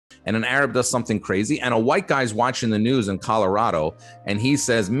and an Arab does something crazy, and a white guy's watching the news in Colorado, and he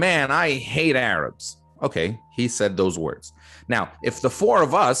says, man, I hate Arabs. Okay, he said those words. Now, if the four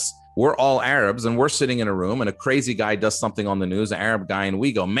of us, we're all Arabs, and we're sitting in a room, and a crazy guy does something on the news, an Arab guy, and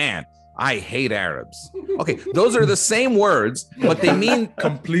we go, man, I hate Arabs. Okay, those are the same words, but they mean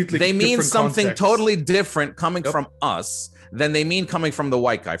completely. They mean something context. totally different coming from us than they mean coming from the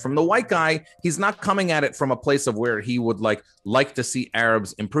white guy. From the white guy, he's not coming at it from a place of where he would like to see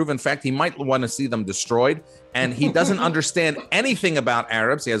Arabs improve. In fact, he might want to see them destroyed, and he doesn't understand anything about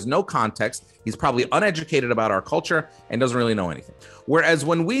Arabs. He has no context. He's probably uneducated about our culture and doesn't really know anything. Whereas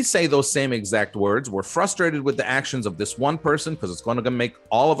when we say those same exact words, we're frustrated with the actions of this one person because it's going to make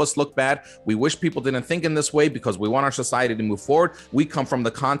all of us look bad. We wish people didn't think in this way because we want our society to move forward. We come from the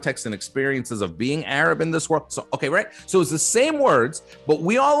context and experiences of being Arab in this world. So, okay, right? So it's the same words, but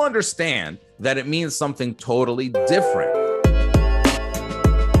we all understand that it means something totally different.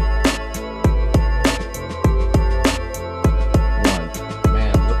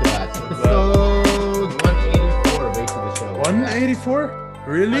 Man, look at that. Episode 184 of Base of the Show. 184?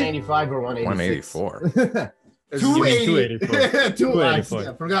 Really? 185 or 186? 184. 284. 284.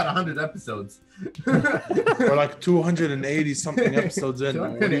 I forgot 100 episodes. We're like 280 something episodes in.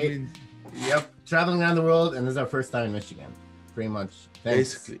 What do you mean? Yep. Traveling around the world, and this is our first time in Michigan. Pretty much.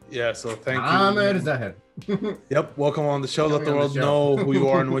 Thanks. Basically, yeah. So thank you. Amer Zahr. Yep. Welcome on the show. Let the Coming on world the show. know who you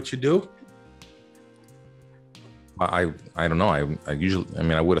are and what you do. I don't know. I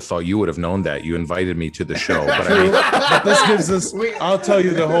would have thought you would have known that. You invited me to the show, but But this gives us. I'll tell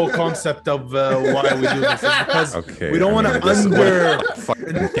you the whole concept of why we do this is because we don't want to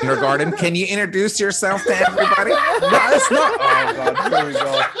under kindergarten. Can you introduce yourself to everybody? No, it's not. Oh God, here we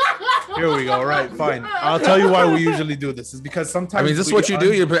go. Here we go. Right, fine. I'll tell you why we usually do this. Is because sometimes. I mean, this is what you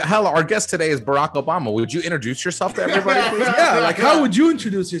do. Hell, our guest today is Barack Obama. Would you introduce yourself to everybody, please? Yeah, like how would you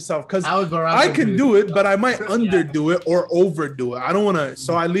introduce yourself? Because How would Barack I can introduce do it, but I himself? might underdo it or overdo it. I don't want to.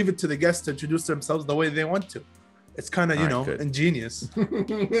 So I leave it to the guests to introduce themselves the way they want to. It's kind of, you know, good. ingenious.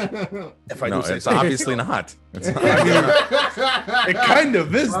 If I No, do say it's so. obviously not. It's not. It kind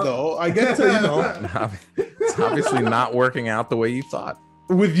of is, though. I get to, you know, It's obviously not working out the way you thought.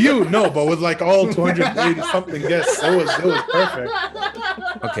 with you, no, but with like all 280 something guests, it was perfect.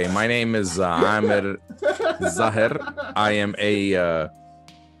 Okay, my name is Amer Zahr. I am a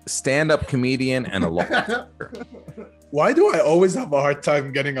stand-up comedian and a lawyer. Why do I always have a hard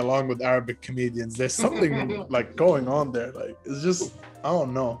time getting along with Arabic comedians? There's something like going on there. Like it's just, I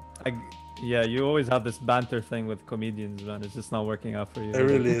don't know. Yeah, you always have this banter thing with comedians, man. It's just not working out for you. It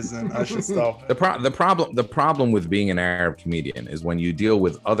really isn't. I should stop. The problem with being an Arab comedian is when you deal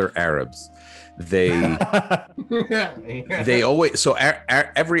with other Arabs, they always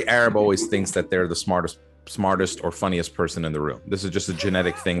every Arab always thinks that they're the smartest or funniest person in the room. This is just a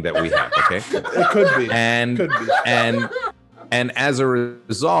genetic thing that we have, okay? It could be. And as a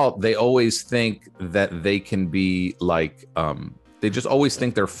result, they always think that they can be like they just always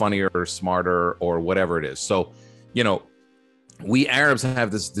think they're funnier or smarter or whatever it is. So, you know, we Arabs have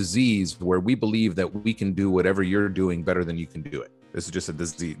this disease where we believe that we can do whatever you're doing better than you can do it. This is just a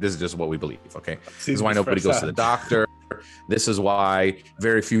disease. This is just what we believe, okay? This is why nobody goes to the doctor. This is why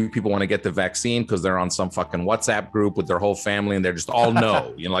very few people want to get the vaccine, because they're on some fucking WhatsApp group with their whole family and they're just all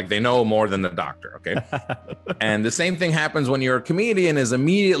know, you know, like they know more than the doctor, okay? And the same thing happens when you're a comedian, is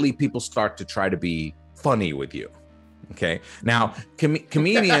immediately people start to try to be funny with you. Okay. Now,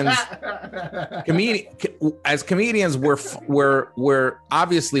 as comedians, we're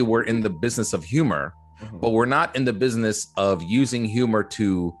obviously we're in the business of humor, but we're not in the business of using humor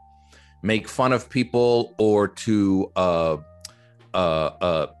to make fun of people or to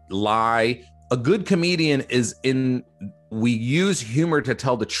lie. A good comedian we use humor to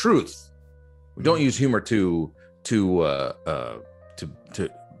tell the truth. We don't use humor to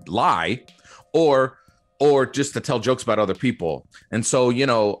lie or just to tell jokes about other people. And so, you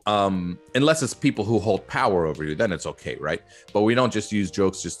know, unless it's people who hold power over you, then it's okay, right? But we don't just use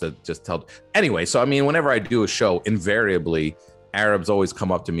jokes just to tell. Anyway, so I mean, whenever I do a show, invariably, Arabs always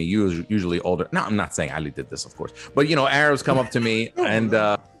come up to me, usually older. No, I'm not saying Ali did this, of course. But, you know, Arabs come up to me and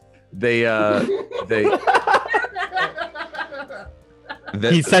they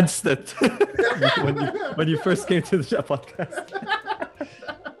He sensed it when you first came to the podcast.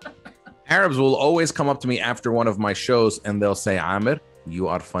 Arabs will always come up to me after one of my shows and they'll say, Amer, you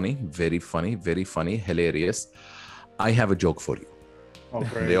are funny, very funny, hilarious. I have a joke for you. Oh,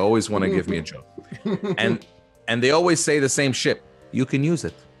 great. They always want to give me a joke. And they always say the same shit. You can use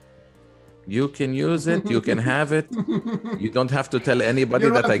it. You can use it. You can have it. You don't have to tell anybody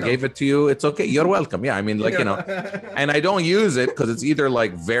You're that I welcome. gave it to you. It's okay. You're welcome. Yeah, I mean, like, you know, and I don't use it because it's either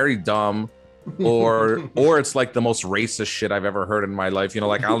like very dumb or it's like the most racist shit I've ever heard in my life. You know,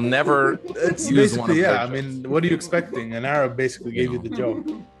 like I'll never It's use one of basically, their yeah. I jokes. mean, what are you expecting? An Arab basically gave you the joke.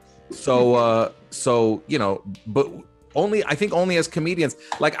 So you know, but I think only as comedians.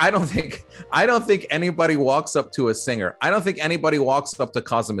 Like I don't think anybody walks up to a singer. I don't think anybody walks up to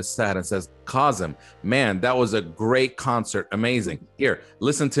Kazem Assad and says, Kazem, man, that was a great concert, amazing. Here,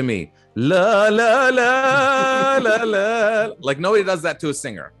 listen to me. La la la la la. Like nobody does that to a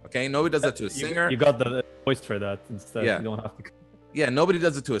singer. Okay, nobody does that to a singer. You got the voice for that instead. Yeah. You don't have to. Yeah, nobody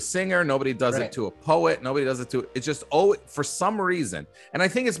does it to a singer. Nobody does it to a poet. Nobody does it to. It's just for some reason, and I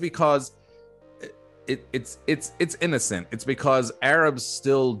think it's because it's innocent. It's because Arabs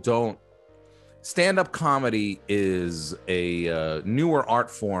still don't. Stand-up comedy is a newer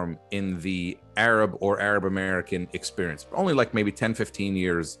art form in the Arab or Arab American experience. Only like maybe 10, 15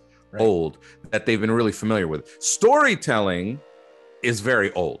 years old that they've been really familiar with. Storytelling is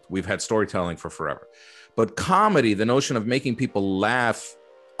very old. We've had storytelling for forever. But comedy, the notion of making people laugh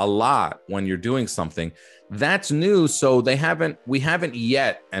a lot when you're doing something, that's new. So we haven't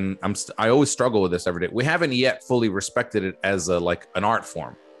yet, and I always struggle with this every day. We haven't yet fully respected it as like an art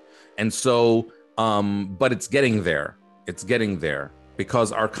form. And so, but it's getting there. It's getting there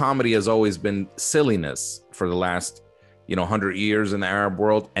because our comedy has always been silliness for the last, 100 years in the Arab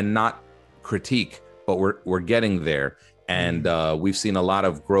world and not critique, but we're getting there. And we've seen a lot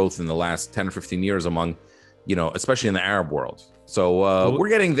of growth in the last 10 or 15 years among, especially in the Arab world. So we're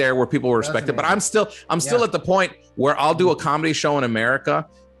getting there where people respect it. But I'm still at the point where I'll do a comedy show in America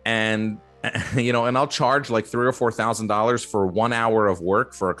and I'll charge like $3,000 or $4,000 for 1 hour of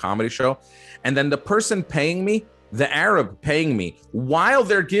work for a comedy show. And then the person paying me, the Arab paying me, while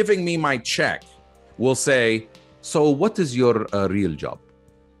they're giving me my check, will say, so what is your real job?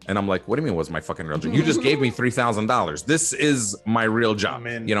 And I'm like, what do you mean what's my fucking real job? You just gave me $3,000. This is my real job,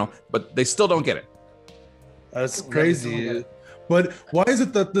 but they still don't get it. That's crazy. But why is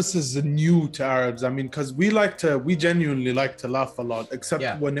it that this is new to Arabs? I mean, because we genuinely like to laugh a lot,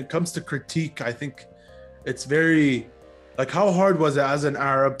 except when it comes to critique, I think it's very, like, how hard was it as an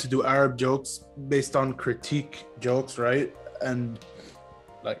Arab to do Arab jokes based on critique jokes, right? And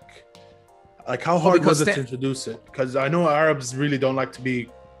like how hard was it to introduce it? Because I know Arabs really don't like to be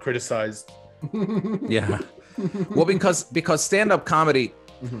criticized. Yeah. Well, because stand-up comedy,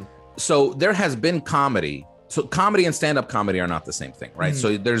 so there has been comedy. So comedy and stand-up comedy are not the same thing, right?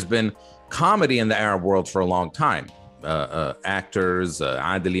 So there's been comedy in the Arab world for a long time. Actors,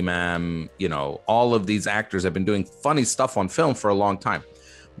 Adil Imam, all of these actors have been doing funny stuff on film for a long time.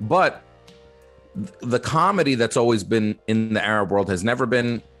 But the comedy that's always been in the Arab world has never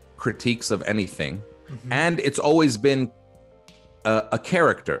been critiques of anything. And it's always been a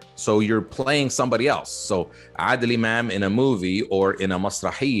character. So you're playing somebody else. So Adil Imam in a movie or in a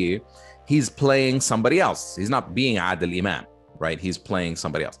masrahiyya, he's playing somebody else. He's not being Adil Imam, right? He's playing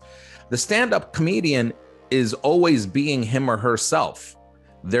somebody else. The stand-up comedian is always being him or herself.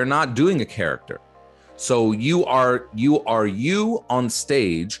 They're not doing a character. So you are you on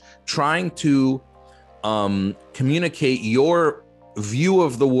stage trying to communicate your view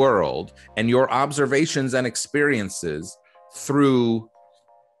of the world and your observations and experiences through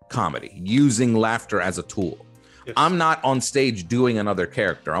comedy, using laughter as a tool. Yes. I'm not on stage doing another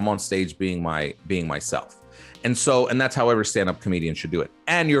character. I'm on stage being myself. And that's how every stand-up comedian should do it.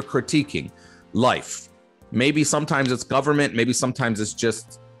 And you're critiquing life. Maybe sometimes it's government, maybe sometimes it's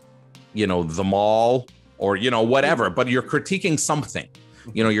just, the mall or, whatever, but you're critiquing something.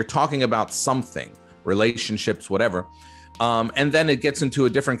 You're talking about something, relationships, whatever. And then it gets into a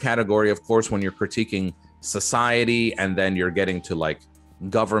different category, of course, when you're critiquing society, and then you're getting to like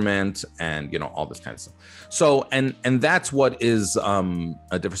government and all this kind of stuff. So and that's what is a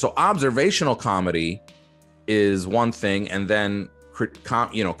different. So observational comedy is one thing, and then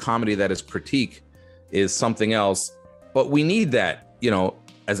comedy that is critique is something else. But we need that,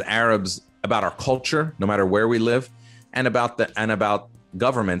 as Arabs, about our culture, no matter where we live, and about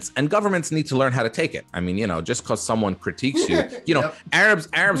governments, and governments need to learn how to take it. I mean, just because someone critiques you,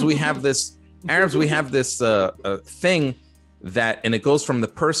 Arabs, we have this thing that, and it goes from the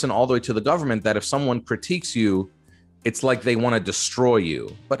person all the way to the government, that if someone critiques you, it's like they want to destroy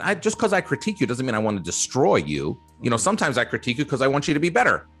you. But just because I critique you doesn't mean I want to destroy you. Sometimes I critique you because I want you to be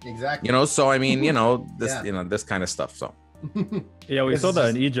better. Exactly. So I mean, this kind of stuff. So yeah, we saw that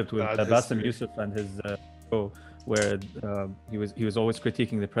in Egypt with Bassem Youssef and his show, where he was always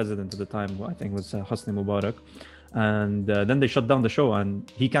critiquing the president at the time, who I think was Hosni Mubarak. and then they shut down the show,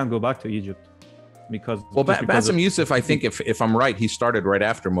 and he can't go back to Egypt because. Well, Bassem Youssef, I think if I'm right, he started right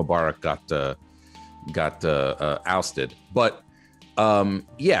after Mubarak got ousted. But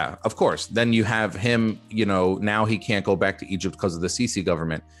yeah, of course. Then you have him. You know, now he can't go back to Egypt because of the Sisi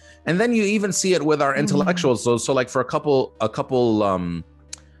government. And then you even see it with our intellectuals. So like for a couple.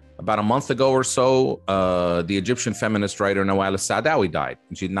 About a month ago or so, the Egyptian feminist writer Nawal al-Saadawi died.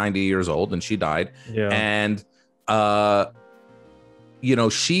 And she's 90 years old, and she died. Yeah. And, you know,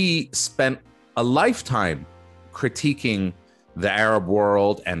 she spent a lifetime critiquing the Arab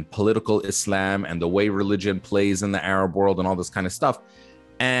world and political Islam and the way religion plays in the Arab world and all this kind of stuff.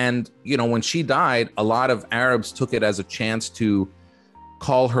 And, you know, when she died, a lot of Arabs took it as a chance to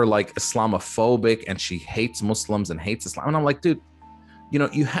call her like Islamophobic, and she hates Muslims and hates Islam. And I'm like, dude, you know,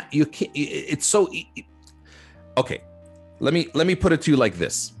 you can't, it's so, okay. Let me put it to you like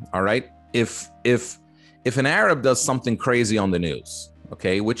this. All right. If an Arab does something crazy on the news,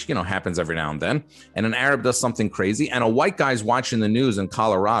 okay, which, you know, happens every now and then, and an Arab does something crazy, and a white guy's watching the news in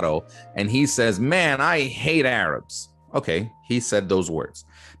Colorado, and he says, man, I hate Arabs. Okay. He said those words.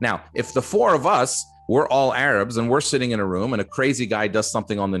 Now, if the four of us, we're all Arabs and we're sitting in a room and a crazy guy does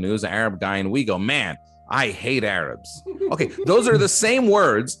something on the news, an Arab guy, and we go, man, I hate Arabs. Okay, those are the same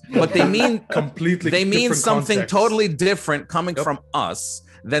words, but they mean completely. They mean something context. totally different coming from us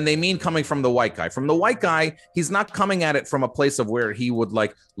than they mean coming from the white guy. From the white guy, he's not coming at it from a place of where he would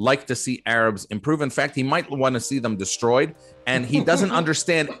like to see Arabs improve. In fact, he might want to see them destroyed, and he doesn't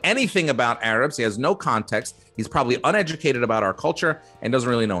understand anything about Arabs. He has no context. He's probably uneducated about our culture and doesn't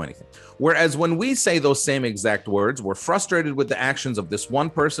really know anything. Whereas when we say those same exact words, we're frustrated with the actions of this one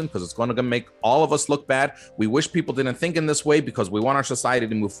person because it's going to make all of us look bad. We wish people didn't think in this way because we want our society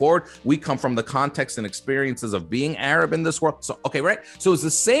to move forward. We come from the context and experiences of being Arab in this world. So, okay, right? So it's the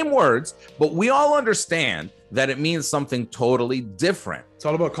same words, but we all understand that it means something totally different. It's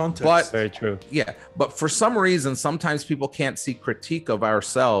all about context. But, very true. Yeah, but for some reason, sometimes people can't see critique of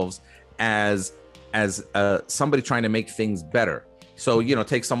ourselves as somebody trying to make things better. So, you know,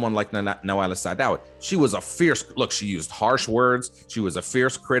 take someone like Nawal al-Saadawi. She was a fierce, look, she used harsh words. She was a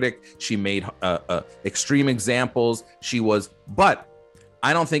fierce critic. She made extreme examples. But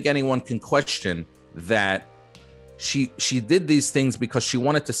I don't think anyone can question that she did these things because she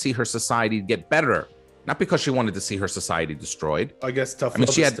wanted to see her society get better, not because she wanted to see her society destroyed. I guess tough love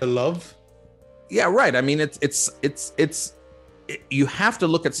is still love. Yeah, right. I mean, you have to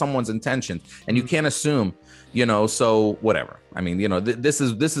look at someone's intentions, and you can't assume, you know, so whatever. I mean, you know, this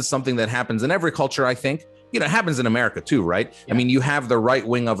is something that happens in every culture, I think. You know, it happens in America too, right? Yeah. I mean, you have the right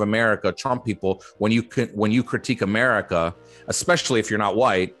wing of America, Trump people, when you critique America, especially if you're not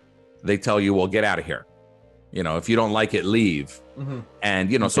white, they tell you, well, get out of here. You know, if you don't like it, leave. Mm-hmm.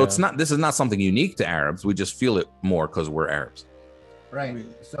 And, you know, so this is not something unique to Arabs. We just feel it more because we're Arabs. Right.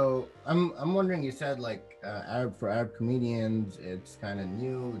 So I'm wondering, you said like Arab comedians, it's kind of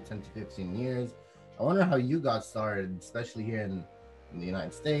new, 10 to 15 years. I wonder how you got started, especially here in the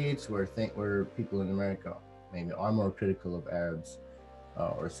United States, where people in America maybe are more critical of Arabs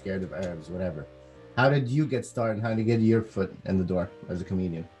or scared of Arabs, whatever. How did you get started? How did you get your foot in the door as a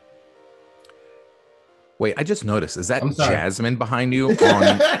comedian? Wait, I just noticed. Is that Jasmine behind you? And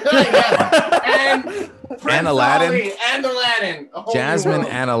Aladdin? And Aladdin. Jasmine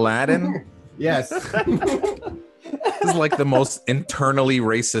and Aladdin? Yes. This is like the most internally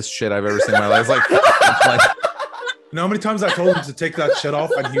racist shit I've ever seen in my life. It's like, you know how many times I told him to take that shit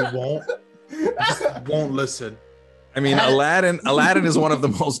off and he won't? He just won't listen. I mean, Aladdin is one of the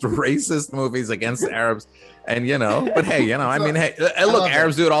most racist movies against Arabs. And, you know, but hey, you know, I mean, hey, look,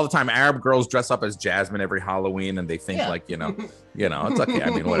 Arabs do it all the time. Arab girls dress up as Jasmine every Halloween, and they think like, you know, it's okay. I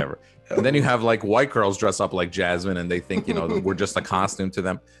mean, whatever. And then you have like white girls dress up like Jasmine, and they think, you know, we're just a costume to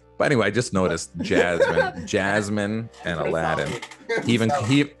them. But anyway, I just noticed Jasmine and Aladdin. He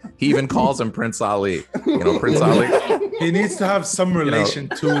even calls him Prince Ali. You know, Prince Ali. He needs to have some relation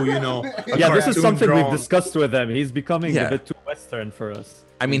to, you know. Yeah, this is something we've discussed with him. He's becoming a bit too Western for us.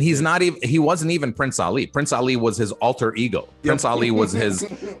 I mean, he wasn't even Prince Ali. Prince Ali was his alter ego. Prince Ali was his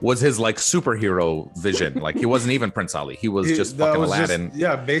like superhero vision. Like, he wasn't even Prince Ali. He was just fucking Aladdin.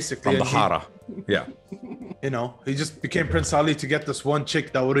 Basically. From the Hara. Yeah. You know, he just became Prince Ali to get this one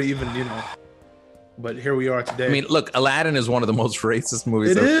chick that would have even, you know. But here we are today. I mean, look, Aladdin is one of the most racist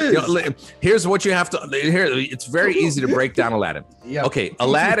movies. It is. You know, here's what you have to. It's very easy to break down Aladdin. Yep. Okay,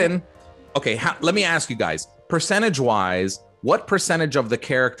 Aladdin. Okay, let me ask you guys. Percentage-wise, what percentage of the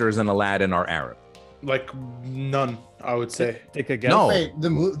characters in Aladdin are Arab? Like none, I would say. Take a guess. No. Wait, the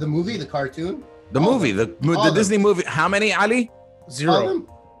movie, the cartoon? The movie, the Disney movie. How many, Ali? 0.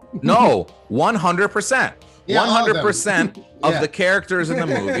 No, 100%. Yeah, all of them. 100% of the characters in the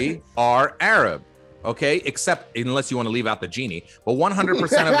movie are Arab. Okay, except unless you want to leave out the genie, but 100% of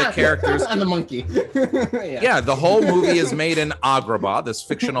the characters and the monkey. Yeah, the whole movie is made in Agrabah, this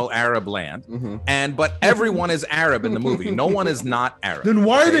fictional Arab land, but everyone is Arab in the movie. No one is not Arab. Then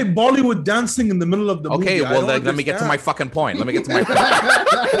why are they Bollywood dancing in the middle of the movie? Okay, well then, let me get to my fucking point. Let me get to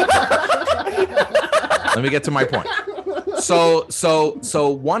my point. So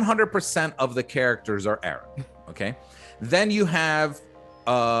 100% of the characters are Arab. Okay, then you have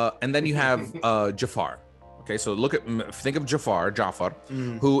Jafar. Okay, so think of Jafar,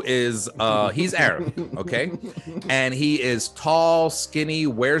 who is he's Arab, okay, and he is tall, skinny,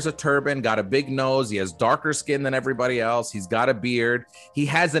 wears a turban, got a big nose, he has darker skin than everybody else, he's got a beard, he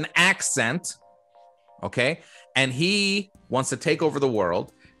has an accent, okay, and he wants to take over the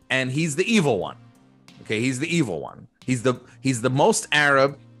world, and he's the evil one. Okay, he's the evil one. He's the most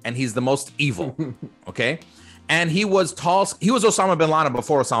Arab and he's the most evil. Okay. And he was tall. He was Osama bin Laden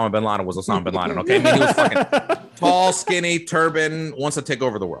before Osama bin Laden was Osama bin Laden. Okay. I mean, he was fucking tall, skinny, turban, wants to take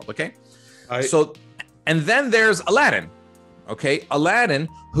over the world. Okay. So, and then there's Aladdin. Okay. Aladdin,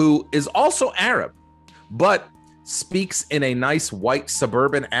 who is also Arab, but speaks in a nice white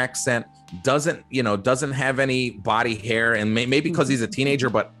suburban accent, doesn't have any body hair, and maybe because he's a teenager,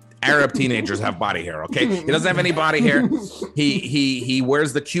 but Arab teenagers have body hair, okay? He doesn't have any body hair. He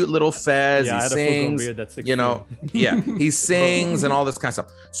wears the cute little fez. He sings, he sings and all this kind of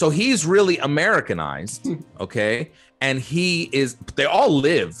stuff. So he's really Americanized, okay? And they all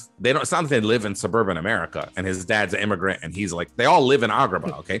live. It's not that they live in suburban America and his dad's an immigrant and he's like, they all live in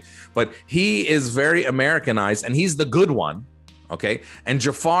Agrabah, okay? But he is very Americanized and he's the good one, okay? And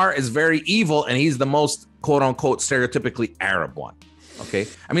Jafar is very evil and he's the most quote unquote stereotypically Arab one. Okay,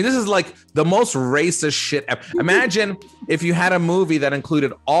 I mean, this is like the most racist shit ever. Imagine if you had a movie that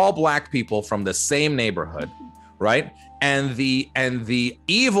included all black people from the same neighborhood, right? And the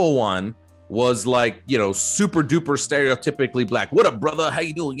evil one was like, super duper stereotypically black. What up, brother? How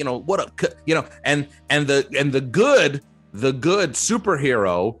you doing? What up? And the good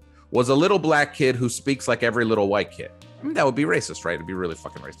superhero was a little black kid who speaks like every little white kid. I mean, that would be racist, right? It'd be really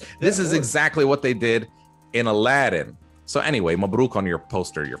fucking racist. This is exactly what they did in Aladdin. So anyway, Mabruk on your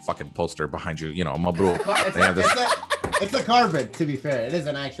fucking poster behind you, Mabruk. It's a carpet, to be fair. It is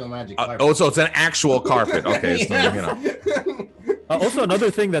an actual magic carpet. So it's an actual carpet. Okay, Also, another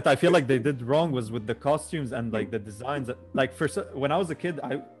thing that I feel like they did wrong was with the costumes and like the designs. Like when I was a kid,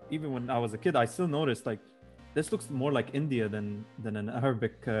 I still noticed like this looks more like India than an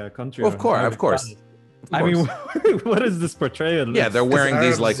Arabic country. Of course. I mean, what is this portrayal? Yeah, they're wearing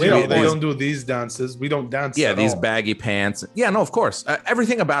these like. They don't do these dances. We don't dance. Yeah, these baggy pants. Yeah, no, of course.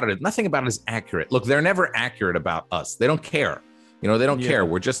 Everything about it, nothing about it is accurate. Look, they're never accurate about us. They don't care. They don't care.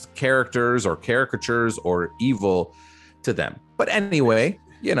 We're just characters or caricatures or evil to them. But anyway,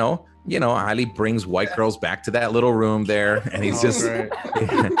 Ali brings white girls back to that little room there, and he's just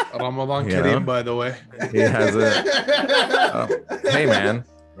Ramadan Kareem, by the way. He has hey man,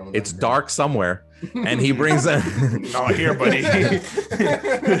 it's dark somewhere. And he brings not here, buddy.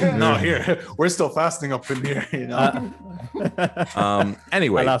 Not here. We're still fasting up in here,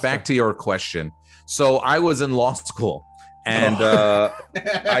 Anyway, back to your question. So I was in law school, and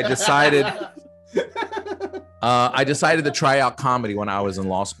I decided to try out comedy when I was in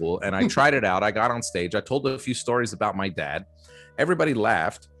law school, and I tried it out. I got on stage. I told a few stories about my dad. Everybody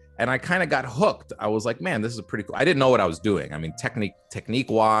laughed. And I kind of got hooked. I was like, man, this is pretty cool. I didn't know what I was doing. I mean, technique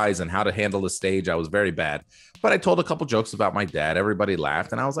wise and how to handle the stage, I was very bad. But I told a couple jokes about my dad. Everybody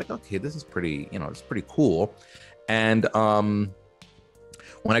laughed. And I was like, okay, this is pretty, it's pretty cool. And when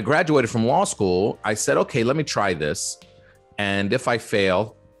I graduated from law school, I said, okay, let me try this. And if I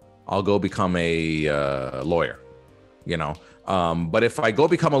fail, I'll go become a lawyer, But if I go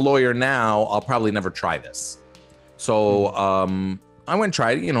become a lawyer now, I'll probably never try this. So, I went and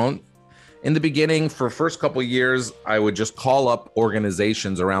tried it, in the beginning for first couple of years, I would just call up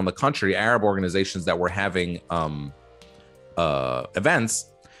organizations around the country, Arab organizations that were having events.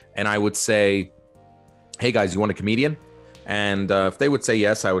 And I would say, hey guys, you want a comedian? And if they would say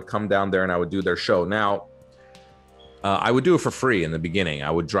yes, I would come down there and I would do their show. Now, I would do it for free in the beginning. I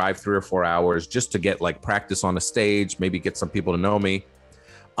would drive 3 or 4 hours just to get like practice on the stage, maybe get some people to know me.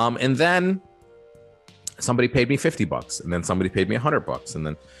 And then somebody paid me $50, and then somebody paid me $100, and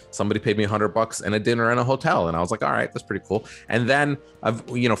then somebody paid me $100 and a dinner in a hotel. And I was like, all right, that's pretty cool. And then,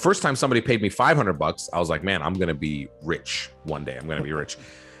 first time somebody paid me $500, I was like, man, I'm going to be rich one day. I'm going to be rich.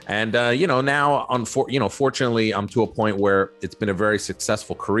 And, now, fortunately, I'm to a point where it's been a very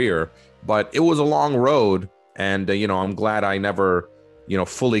successful career, but it was a long road. And, I'm glad I never,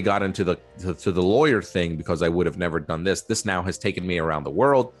 fully got into the lawyer thing because I would have never done this. This now has taken me around the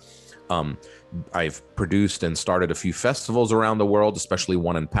world. I've produced and started a few festivals around the world, especially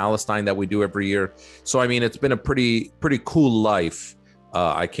one in Palestine that we do every year. So, I mean, it's been a pretty cool life.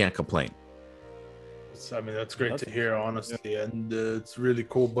 I can't complain. I mean, that's great to hear, honestly, and it's really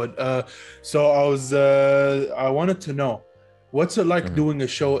cool. But so I wanted to know, what's it like doing a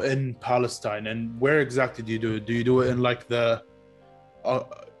show in Palestine, and where exactly do you do it? Do you do it in like the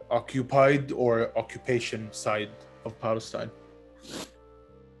occupied or occupation side of Palestine?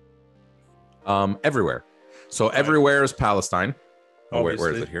 Everywhere. So everywhere is Palestine. Oh, where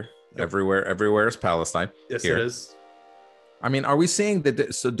is it here? Yep. Everywhere is Palestine. Yes, here. It is. I mean, are we seeing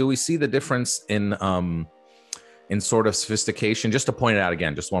so do we see the difference in sort of sophistication? Just to point it out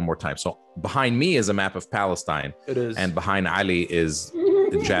again, just one more time. So behind me is a map of Palestine. It is. And behind Ali is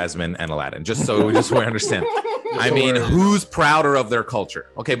Jasmine and Aladdin. Just so we understand. I mean, who's prouder of their culture?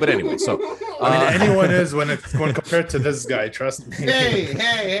 Okay, but anyway, so I mean, anyone is when compared to this guy. Trust me.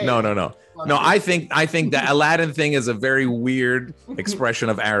 Hey. No, I think the Aladdin thing is a very weird expression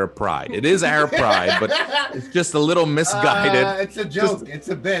of Arab pride. It is Arab pride, but it's just a little misguided. It's a joke. It's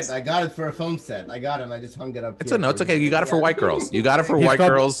a bit. I got it for a film set. I got it and I just hung it up. It's okay. You got it for white girls. You got it for white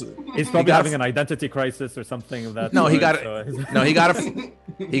girls. He's probably having an identity crisis or something of that. No, he got it. No, he got it.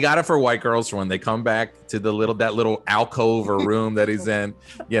 He got it for white girls for when they come back to that little alcove or room that he's in,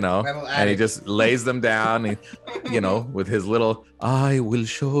 and he just lays them down, and, with his little, I will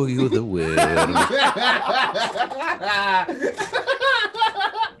show you the way.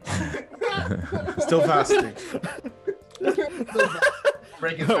 Still fasting.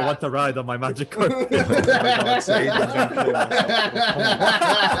 I want to ride on my magic carpet.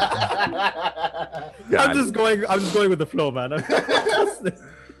 I'm just going with the flow, man.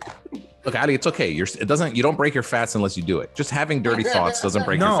 Look, Ali, it's okay. You don't break your fast unless you do it. Just having dirty thoughts doesn't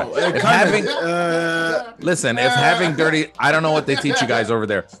break your fast. Listen, if having dirty, I don't know what they teach you guys over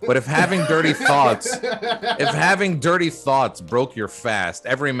there, but if having dirty thoughts broke your fast,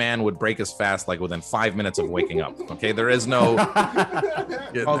 every man would break his fast like within 5 minutes of waking up. Okay, there is no,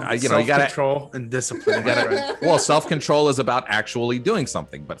 you gotta control and discipline. Well, self-control is about actually doing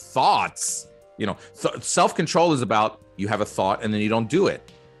something, but thoughts, self-control is about you have a thought and then you don't do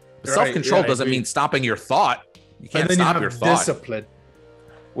it. Self-control doesn't mean stopping your thought. You can't stop your thought. Discipline,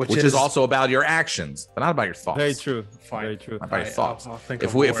 which is also about your actions, but not about your thoughts. Very true. Fine. Very true. Not about your thoughts.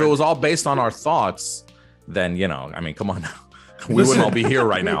 If it was all based on our thoughts, then I mean, come on now. We wouldn't all be here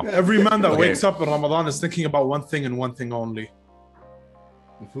right now. Every man that wakes up in Ramadan is thinking about one thing and one thing only.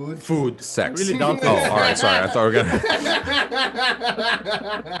 Food. Sex. Really don't. Oh, all right. Sorry. I thought we were gonna.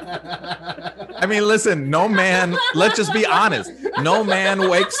 I mean, listen. No man. Let's just be honest. No man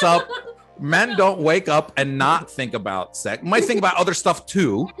wakes up. Men don't wake up and not think about sex. Might think about other stuff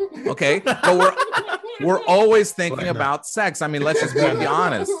too. Okay, but we're always thinking about sex. I mean, let's just be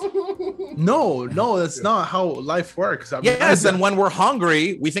honest. No, that's not how life works. I mean, yes, and when we're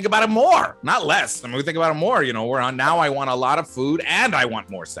hungry, we think about it more, not less. I mean, we think about it more. Now I want a lot of food and I want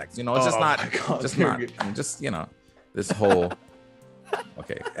more sex. It's just not, this whole.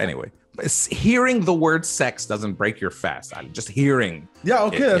 Okay. Anyway, hearing the word sex doesn't break your fast. Just hearing. Yeah.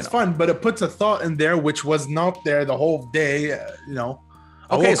 Okay, that's fine, but it puts a thought in there which was not there the whole day.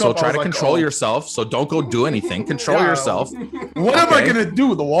 Okay, so try to control yourself. So don't go do anything. Control yourself. What am I gonna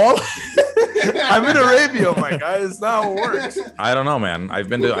do? The wall? I'm in Arabia, my guy. It's not how it works. I don't know, man. I've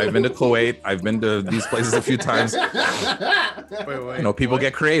been to Kuwait. I've been to these places a few times. People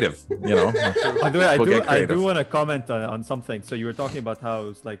get creative. I do want to comment on something. So you were talking about how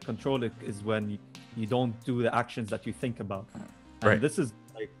it's like control is when you don't do the actions that you think about. And right. This is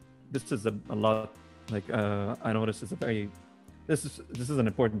a lot. I noticed this is an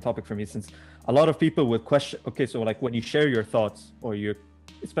important topic for me, since a lot of people would question. Okay, so like when you share your thoughts, or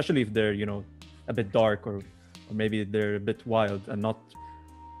especially if they're a bit dark, or maybe they're a bit wild and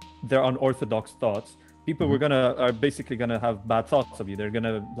they're unorthodox thoughts, people are basically gonna have bad thoughts of you. They're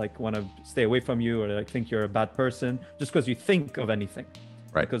gonna want to stay away from you, or think you're a bad person just because you think of anything,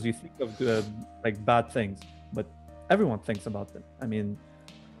 right? Because you think of bad things, but everyone thinks about them. I mean,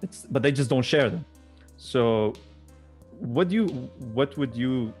 but they just don't share them. So what would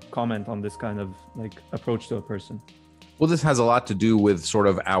you comment on this kind of approach to a person? Well, this has a lot to do with sort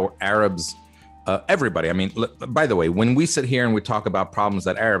of our Arabs, everybody. I mean, by the way, when we sit here and we talk about problems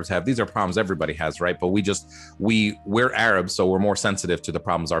that Arabs have, these are problems everybody has, right? But we're Arabs, so we're more sensitive to the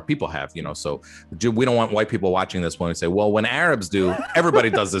problems our people have, so we don't want white people watching this when we say, well, when Arabs do,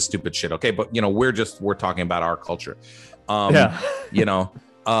 everybody does this stupid shit. Okay. But we're talking about our culture. But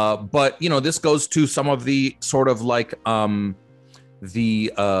this goes to some of the sort of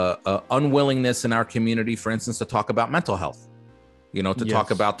the unwillingness in our community, for instance, to talk about mental health, you know, to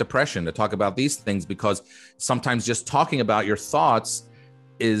talk about depression, to talk about these things, because sometimes just talking about your thoughts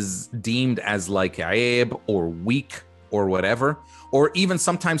is deemed as like aib or weak or whatever, or even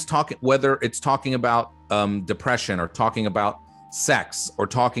sometimes whether it's talking about depression or talking about sex or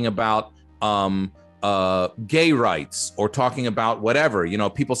talking about gay rights or talking about whatever, you know,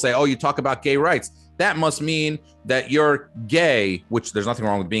 people say, oh, you talk about gay rights, that must mean that you're gay, which there's nothing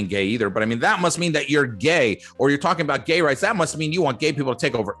wrong with being gay either. But I mean, that must mean that you're gay, or you're talking about gay rights. That must mean you want gay people to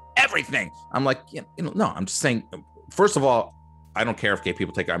take over everything. I'm like, you know, no, I'm just saying, first of all, I don't care if gay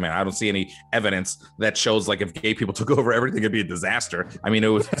people I mean, I don't see any evidence that shows like if gay people took over everything, it'd be a disaster. I mean,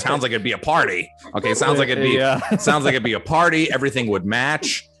 it sounds like it'd be a party. Okay. Sounds like it'd be a party. Everything would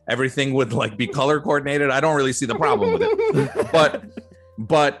match. Everything would like be color coordinated. I don't really see the problem with it,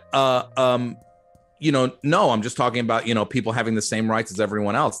 but you know, no, I'm just talking about, you know, people having the same rights as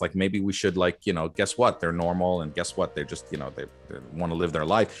everyone else. Like maybe we should like, you know, guess what? They're normal, and guess what? They're just, you know, they want to live their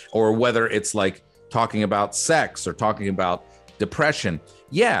life. Or whether it's like talking about sex or talking about depression.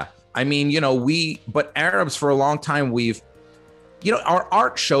 Yeah. I mean, you know, but Arabs for a long time, you know, our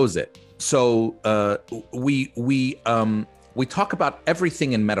art shows it. So we talk about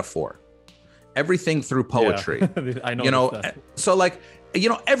everything in metaphor, everything through poetry. Yeah. I know. You know, so like, you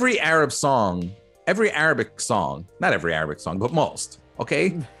know, every Arabic song, not every Arabic song, but most,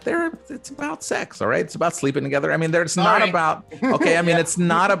 okay, it's about sex, all right? It's about sleeping together. I mean, it's not about, okay, I mean, it's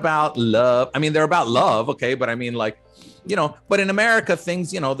not about love. I mean, they're about love, okay, but I mean, like, you know, but in America,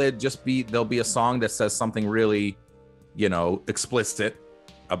 things, you know, there'll be a song that says something really, you know, explicit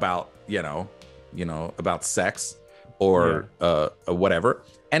about, you know, about sex or whatever.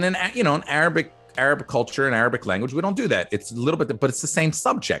 And in, you know, in Arabic culture and Arabic language, we don't do that. It's a little bit, but it's the same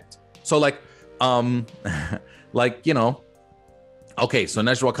subject. So like, like, you know, okay, so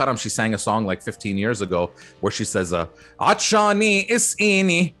Najwa Karam, she sang a song like 15 years ago where she says, Achani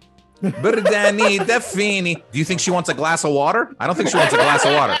isini, birdani dafini. Do you think she wants a glass of water? I don't think she wants a glass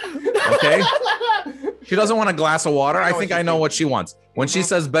of water, okay? She doesn't want a glass of water. I think I know what she wants. When she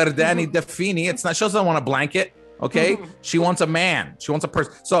says birdani dafini, it's not, she doesn't want a blanket, okay? She wants a man. She wants a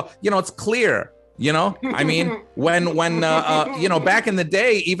person. So, you know, it's clear. You know, I mean, when you know, back in the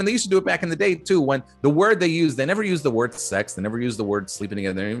day, even they used to do it back in the day too, when the word they used, they never used the word sex, they never used the word sleeping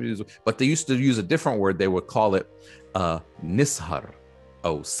together, but they used to use a different word. They would call it nishar.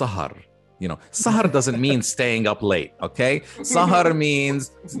 Oh, sahar. You know, sahar doesn't mean staying up late, okay? Sahar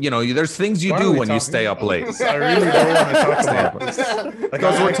means, you know, there's things you do when you stay up late. I really don't want to talk about this.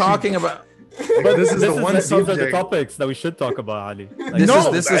 Because we're talking about... But this is the one these subject. are the topics that we should talk about, Ali. Like,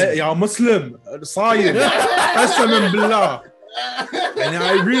 this is يا مسلم صايم قسما بالله يعني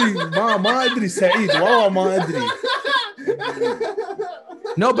I really ما أدري سعيد والله ما أدري.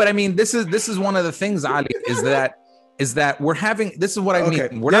 No, but I mean, this is one of the things, Ali, is that we're having, this is what I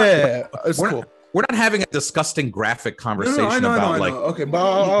mean. We're not having a disgusting graphic conversation like okay, but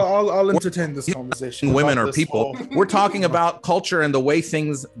I'll entertain this conversation. Women or people. We're talking about culture and the way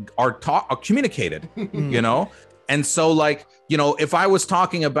things are communicated, you know? And so like, you know, if I was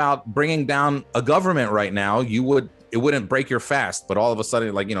talking about bringing down a government right now, it wouldn't break your fast, but all of a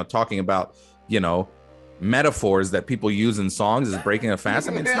sudden, like, you know, talking about, you know, metaphors that people use in songs is breaking a fast.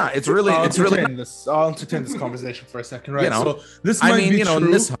 I mean, it's not, I'll entertain this conversation for a second, right? You know, so this might be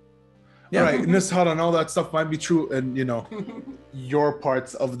true. Yeah. Right, Nishar and all that stuff might be true in, you know, your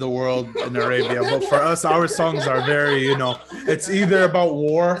parts of the world in Arabia, but for us, our songs are very, you know, it's either about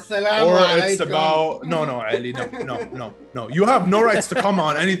war or it's about Ali, no. You have no rights to come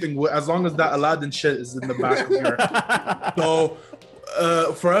on anything as long as that Aladdin shit is in the back of your. So,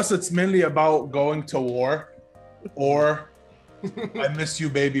 for us, it's mainly about going to war or I miss you,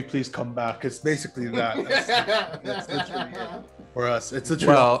 baby. Please come back. It's basically that. That's literally it. For us, it's a true.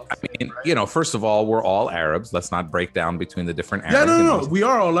 Well, I mean, you know, first of all, we're all Arabs. Let's not break down between the different Arabs. Yeah, no. We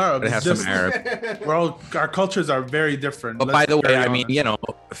are all Arabs. It has some Arab. Our cultures are very different. But by the way, I mean, you know,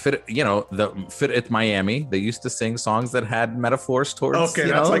 the Fit at Miami, they used to sing songs that had metaphors towards. Okay,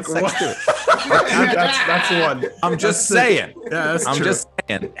 that's like sex too. that's one. I'm just saying. Yeah, that's true. I'm just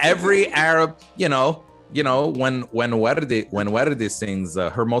saying. Every Arab, you know, when Wardi sings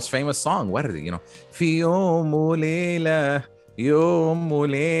her most famous song, Wardi, you know, في يوم وليلة يوم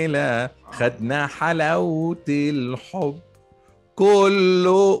وليلة خدنا حلاوة الحب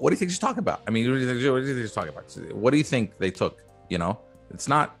كله. What do you think she's talking about? I mean, what do you think she's talking about? What do you think they took? You know, it's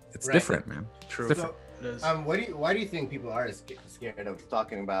not. It's right. Different, man. True. It's different. So, why do you think people are scared of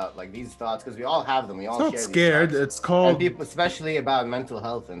talking about like these thoughts? Because we all have them. We all share scared. It's called. And people, especially about mental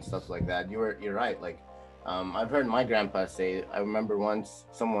health and stuff like that. You're right. Like, I've heard my grandpa say, I remember once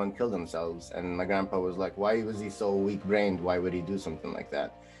someone killed themselves, and my grandpa was like, why was he so weak-brained? Why would he do something like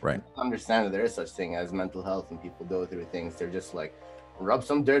that? Right. I understand that there is such thing as mental health, and people go through things. They're just like, rub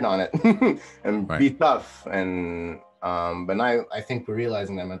some dirt on it and be tough. And but now I think we're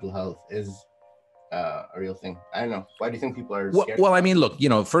realizing that mental health is a real thing. I don't know. Why do you think people are scared? Well, I mean, look,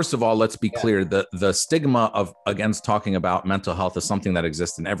 first of all, let's be clear. The stigma against talking about mental health is something that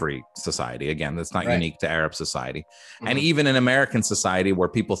exists in every society. Again, that's not unique to Arab society. And even in American society, where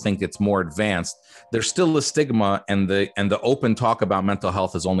people think it's more advanced, there's still a stigma, and the open talk about mental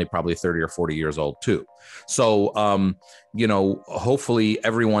health is only probably 30 or 40 years old too. So, hopefully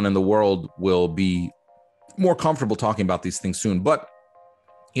everyone in the world will be more comfortable talking about these things soon. But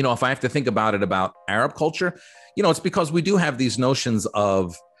if I have to think about it about Arab culture, it's because we do have these notions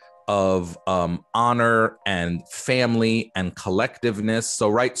of honor and family and collectiveness.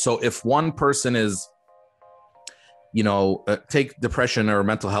 So if one person is, take depression or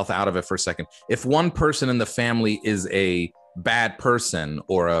mental health out of it for a second. If one person in the family is a bad person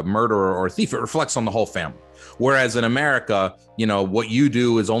or a murderer or a thief, it reflects on the whole family. Whereas in America, what you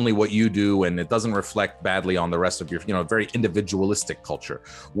do is only what you do, and it doesn't reflect badly on the rest of your, very individualistic culture.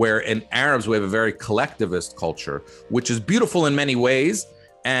 Where in Arabs, we have a very collectivist culture, which is beautiful in many ways.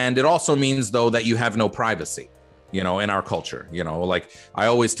 And it also means, though, that you have no privacy, in our culture. Like I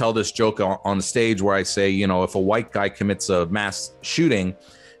always tell this joke on stage where I say, if a white guy commits a mass shooting,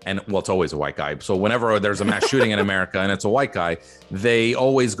 and it's always a white guy. So whenever there's a mass shooting in America and it's a white guy, they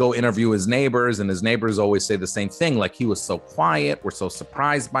always go interview his neighbors, and his neighbors always say the same thing. Like, he was so quiet. We're so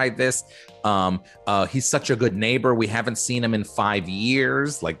surprised by this. He's such a good neighbor. We haven't seen him in 5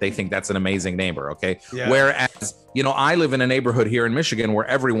 years. Like, they think that's an amazing neighbor. Okay. Yeah. Whereas, I live in a neighborhood here in Michigan where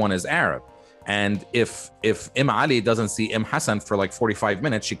everyone is Arab. And if Ali doesn't see Hassan for like 45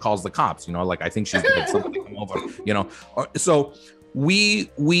 minutes, she calls the cops, like, I think she's dead. Somebody come over, So we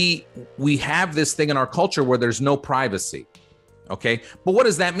have this thing in our culture where there's no privacy. Okay. But what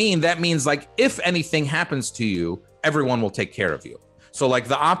does that mean? That means, like, if anything happens to you, everyone will take care of you. So, like,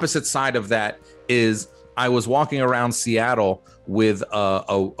 the opposite side of that is, I was walking around Seattle with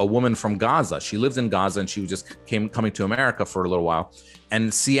a woman from Gaza. She lived in Gaza, and she was just coming to America for a little while.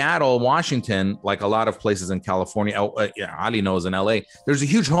 And Seattle, Washington, like a lot of places in California, Ali knows in LA, there's a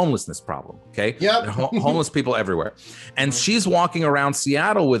huge homelessness problem. Okay. Yep. Homeless people everywhere. And she's walking around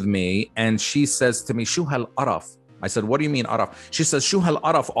Seattle with me, and she says to me, "Shu hal araf." I said, "What do you mean araf?" She says, "Shu hal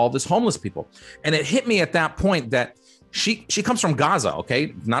araf," all this homeless people. And it hit me at that point that she comes from Gaza,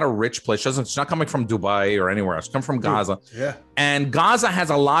 okay? Not a rich place. She's not coming from Dubai or anywhere else. She comes from Gaza. Yeah. And Gaza has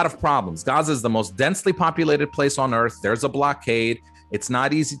a lot of problems. Gaza is the most densely populated place on earth. There's a blockade. It's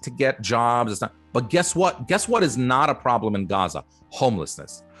not easy to get jobs. But guess what? Guess what is not a problem in Gaza?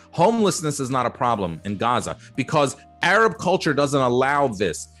 Homelessness. Homelessness is not a problem in Gaza because Arab culture doesn't allow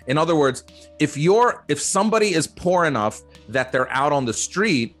this. In other words, if somebody is poor enough that they're out on the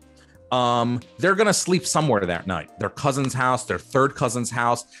street, they're going to sleep somewhere that night, their cousin's house, their third cousin's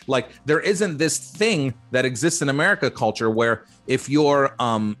house. Like, there isn't this thing that exists in American culture where if you're,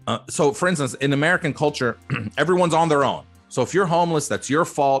 so for instance, in American culture, everyone's on their own. So if you're homeless, that's your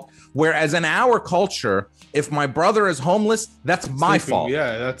fault. Whereas in our culture, if my brother is homeless, that's my fault.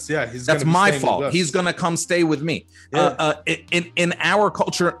 Yeah, that's my fault. He's going to come stay with me. Yeah. In our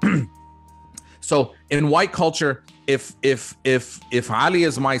culture, so in white culture, if Ali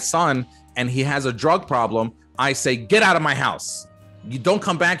is my son and he has a drug problem, I say, "Get out of my house. You don't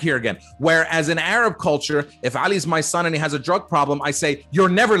come back here again." Whereas in Arab culture, if Ali's my son and he has a drug problem, I say, "You're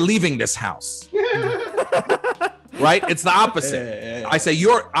never leaving this house." Right? It's the opposite. I say,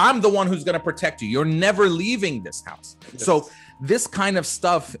 I'm the one who's going to protect you. You're never leaving this house. Yes. So this kind of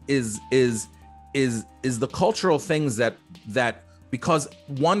stuff is the cultural things that because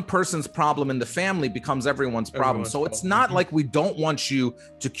one person's problem in the family becomes everyone's problem. So it's not like we don't want you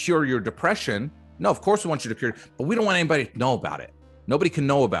to cure your depression. No, of course we want you to cure it, but we don't want anybody to know about it. Nobody can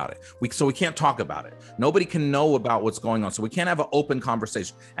know about it. So we can't talk about it. Nobody can know about what's going on. So we can't have an open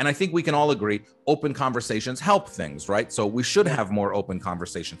conversation. And I think we can all agree open conversations help things, right? So we should have more open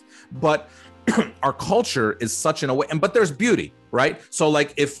conversations. But our culture is such in a way, but there's beauty, right? So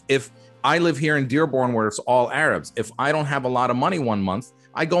like if I live here in Dearborn where it's all Arabs, if I don't have a lot of money one month,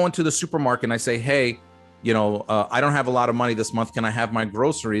 I go into the supermarket and I say, "Hey, I don't have a lot of money this month. Can I have my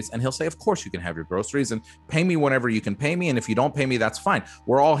groceries?" And he'll say, "Of course you can have your groceries, and pay me whenever you can pay me. And if you don't pay me, that's fine."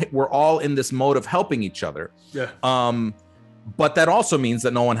 We're all in this mode of helping each other. Yeah. But that also means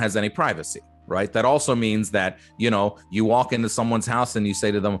that no one has any privacy, right? That also means that, you walk into someone's house and you say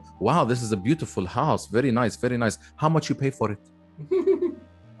to them, "Wow, this is a beautiful house. Very nice, very nice. How much you pay for it?"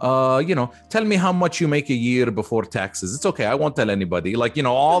 tell me how much you make a year before taxes. It's okay. I won't tell anybody. Like,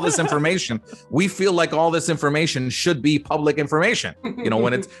 all this information, we feel like all this information should be public information,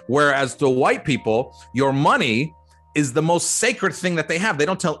 whereas to white people, your money is the most sacred thing that they have. They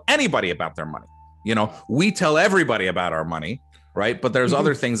don't tell anybody about their money. We tell everybody about our money. Right. But there's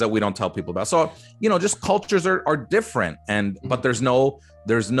other things that we don't tell people about. So, just cultures are different. But there's no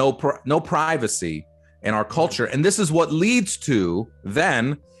privacy in our culture. And this is what leads to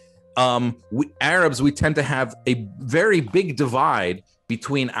then Arabs, we tend to have a very big divide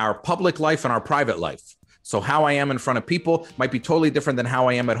between our public life and our private life. So how I am in front of people might be totally different than how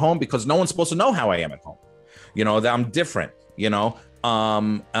I am at home, because no one's supposed to know how I am at home. That I'm different,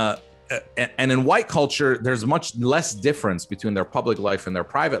 and in white culture, there's much less difference between their public life and their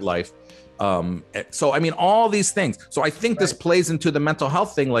private life. So, I mean, all these things. So I think this plays into the mental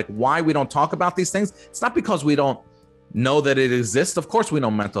health thing, like why we don't talk about these things. It's not because we don't know that it exists. Of course, we know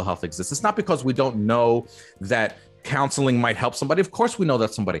mental health exists. It's not because we don't know that counseling might help somebody. Of course, we know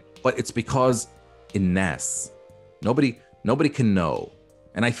that somebody, but it's because in Nas, nobody can know.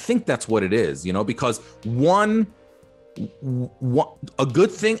 And I think that's what it is, because a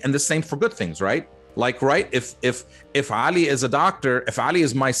good thing, and the same for good things, right? Like, right, if Ali is a doctor, if Ali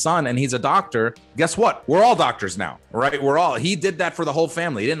is my son and he's a doctor, guess what? We're all doctors now, right? He did that for the whole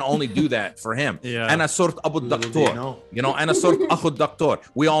family. He didn't only do that for him. Ana sort Abu Doctor, Ana sort Akhu Doctor.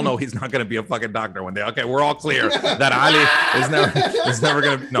 We all know he's not going to be a fucking doctor one day. Okay, we're all clear that Ali is never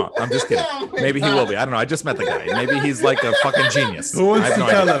going to. No, I'm just kidding. Maybe he will be. I don't know. I just met the guy. Maybe he's like a fucking genius. Who wants to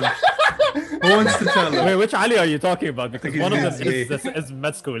tell him? Who wants to tell him? Wait, which Ali are you talking about? Because one of them is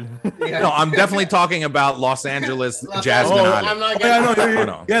med school. No, I'm definitely talking about Los Angeles Jasmine Ali. I'm not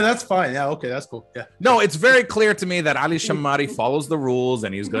yeah, that's fine. Yeah, okay, that's cool. Yeah. No, it's very clear to me that Ali Shamari follows the rules,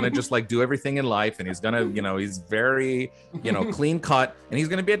 and he's gonna just like do everything in life, and he's gonna, he's very, clean cut, and he's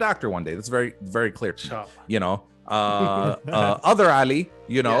gonna be a doctor one day. That's very, very clear to me. Other Ali,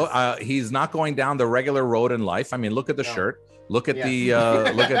 he's not going down the regular road in life. I mean, look at the shirt. Look at the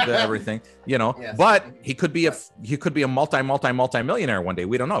everything, but he could be a multi-millionaire one day.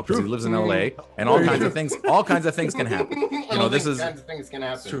 We don't know, because he lives in LA, and all kinds of things can happen. This is kinds of things can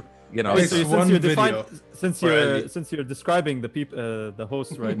happen. True. Since you're describing the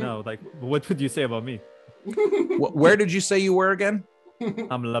host right now, like, what would you say about me? Where did you say you were again?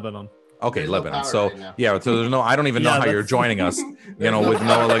 I'm Lebanon. Okay, Lebanon. So right, so there's I don't even know how you're joining us, with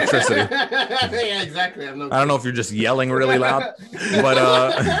no electricity. Yeah, exactly. I don't know if you're just yelling really loud,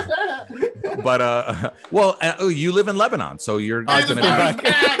 but you live in Lebanon, so you're just gonna be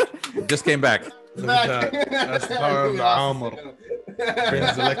just came back. That's the power of the Amer.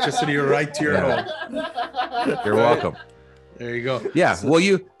 Brings electricity right to your home. You're welcome. There you go. Yeah. Well,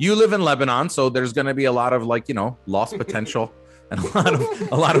 you live in Lebanon, so there's going to be a lot of lost potential. And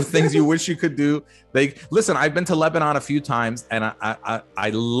a lot of things you wish you could do. Listen, I've been to Lebanon a few times, and I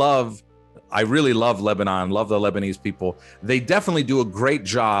really love Lebanon, love the Lebanese people. They definitely do a great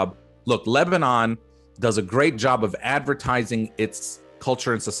job. Look, Lebanon does a great job of advertising its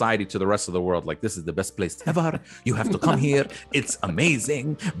culture and society to the rest of the world. Like, this is the best place ever. You have to come here. It's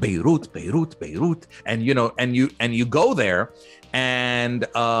amazing. Beirut. And you go there, and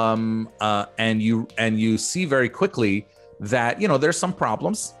you see very quickly that there's some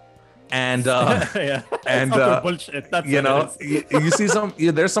problems, and bullshit. That's you see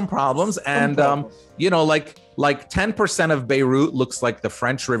there's some problems, and like 10% of Beirut looks like the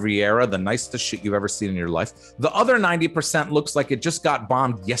French Riviera, the nicest shit you've ever seen in your life. The other 90% looks like it just got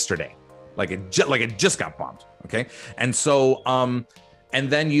bombed yesterday, like it just got bombed. Okay, and so and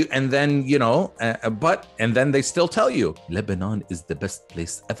then they still tell you Lebanon is the best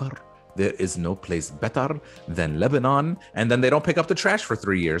place ever. There is no place better than Lebanon. And then they don't pick up the trash for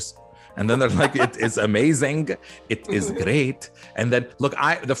 3 years. And then they're like, it is amazing. It is great. And then, look,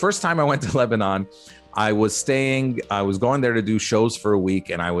 the first time I went to Lebanon, I was going there to do shows for a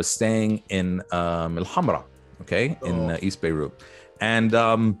week, and I was staying in Al Hamra, okay, in East Beirut. And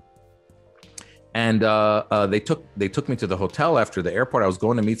they took me to the hotel after the airport. I was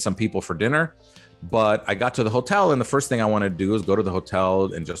going to meet some people for dinner. But I got to the hotel, and the first thing I wanted to do is go to the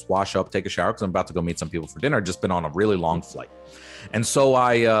hotel and just wash up, take a shower, because I'm about to go meet some people for dinner. I've just been on a really long flight. And so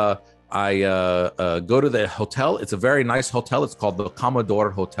I go to the hotel. It's a very nice hotel. It's called the Commodore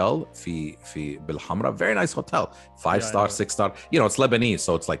Hotel fi Bil Hamra. Very nice hotel. 5-star, 6-star. It's Lebanese,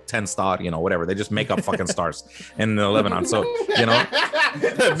 so it's like 10-star, whatever. They just make up fucking stars in Lebanon. So,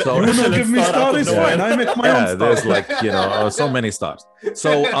 So you don't give me stars, fine. I make my own stars. There's like, so many stars.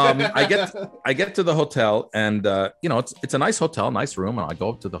 So I get to the hotel, and it's a nice hotel, nice room, and I go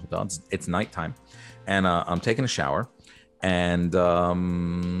up to the hotel. It's nighttime, and I'm taking a shower. and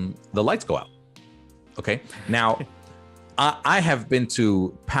the lights go out. Okay, now I have been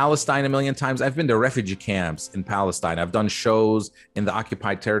to Palestine a million times. I've been to refugee camps in Palestine. I've done shows in the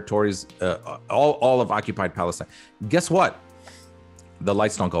occupied territories, all of occupied Palestine. Guess what? The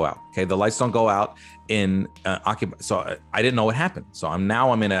lights don't go out. Okay, the lights don't go out in occupied. So I didn't know what happened. So I'm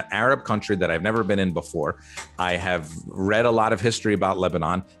in an Arab country that I've never been in before. I have read a lot of history about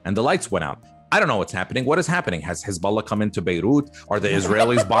Lebanon, and the lights went out. I don't know what's happening. What is happening? Has Hezbollah come into Beirut? Are the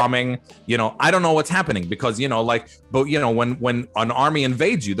Israelis bombing? I don't know what's happening because, when an army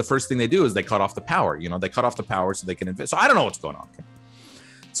invades you, the first thing they do is they cut off the power. They cut off the power so they can invade. So I don't know what's going on.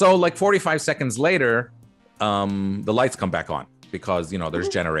 So like 45 seconds later, the lights come back on because, there's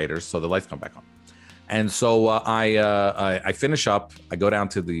generators. So the lights come back on. And so I finish up. I go down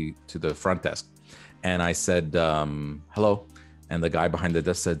to the front desk and I said, hello. And the guy behind the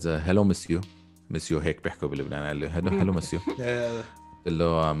desk said, hello, monsieur. Monsieur هيك بيحكوا بلبنان. قال له hello monsieur.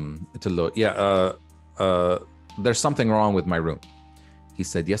 قلت له yeah, there's something wrong with my room. He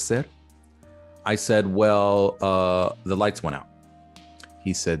said, yes sir. I said, well, the lights went out.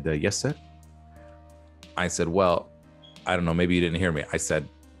 He said, yes sir. I said, well, I don't know, maybe you didn't hear me. I said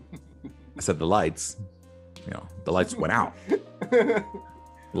the lights, the lights went out.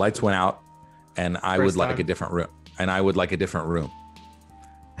 Lights went out, and I would like a different room.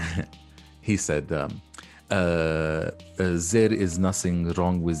 He said, there is nothing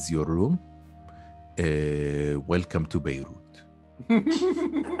wrong with your room. Welcome to Beirut.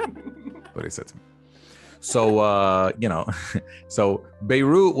 What he said to me. So, so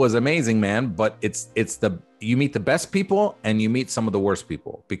Beirut was amazing, man, but you meet the best people and you meet some of the worst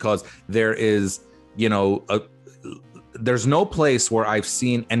people because there is, there's no place where I've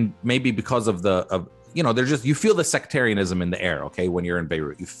seen, and maybe because of you feel the sectarianism in the air, okay, when you're in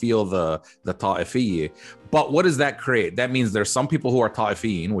Beirut. You feel the Ta'ifiyya. But what does that create? That means there's some people who are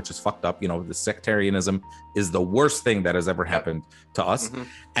Ta'ifiyyin, which is fucked up. The sectarianism is the worst thing that has ever happened to us. Mm-hmm.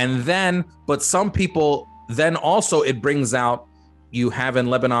 And then, but some people, then also it brings out, you have in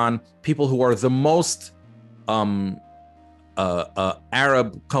Lebanon, people who are the most Arab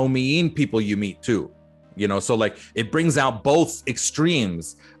Qawmiyin people you meet too. So like it brings out both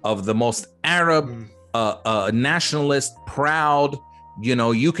extremes of the most Arab, nationalist, proud.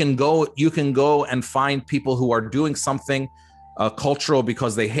 You can go and find people who are doing something cultural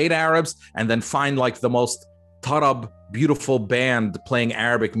because they hate Arabs, and then find like the most tarab, beautiful band playing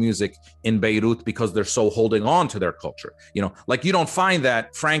Arabic music in Beirut because they're so holding on to their culture. Like you don't find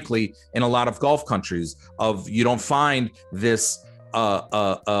that, frankly, in a lot of Gulf countries. You don't find this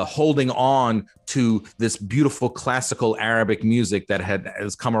holding on to this beautiful classical Arabic music that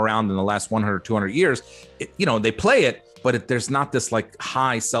has come around in the last 100, 200 years. They play it, but there's not this like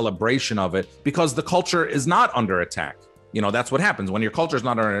high celebration of it because the culture is not under attack. That's what happens when your culture is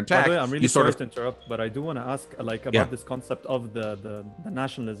not under attack. By the way, I'm really sorry to interrupt, but I do want to ask about this concept of the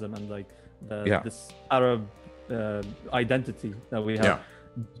nationalism and this Arab identity that we have. Yeah.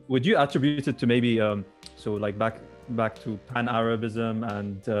 Would you attribute it to maybe back to pan-Arabism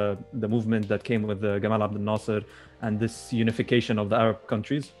and the movement that came with Gamal Abdel Nasser and this unification of the Arab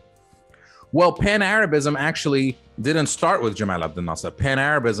countries? Well, pan-Arabism actually didn't start with Gamal Abdel Nasser.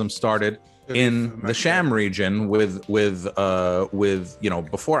 Pan-Arabism started in the Sham region with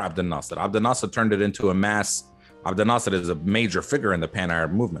before Abdel Nasser. Abdel Nasser turned it into a mass. Abdel Nasser is a major figure in the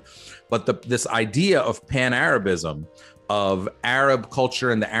pan-Arab movement. But this idea of pan-Arabism, of Arab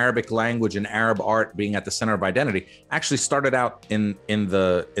culture and the Arabic language and Arab art being at the center of identity, actually started out in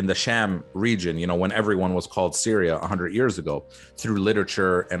the Sham region, when everyone was called Syria 100 years ago, through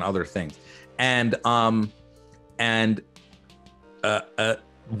literature and other things. And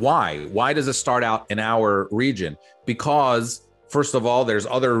why does it start out in our region? Because first of all, there's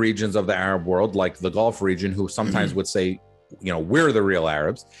other regions of the Arab world, like the Gulf region, who sometimes would say, we're the real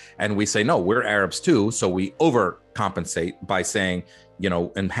Arabs, and we say, no, we're Arabs too. So we overcompensate by saying,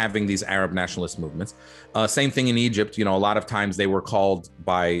 and having these Arab nationalist movements. Same thing in Egypt. A lot of times they were called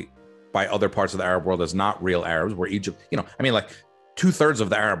by other parts of the Arab world as not real Arabs, where Egypt, like 2/3 of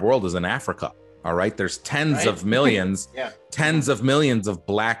the Arab world is in Africa. All right. There's tens of millions, tens of millions of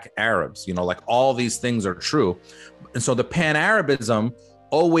black Arabs, like all these things are true. And so the pan-Arabism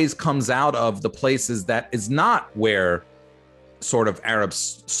always comes out of the places that is not where sort of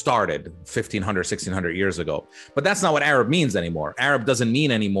Arabs started 1,500, 1,600 years ago. But that's not what Arab means anymore. Arab doesn't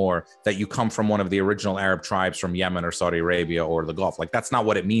mean anymore that you come from one of the original Arab tribes from Yemen or Saudi Arabia or the Gulf. Like, that's not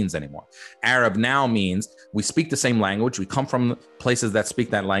what it means anymore. Arab now means we speak the same language. We come from places that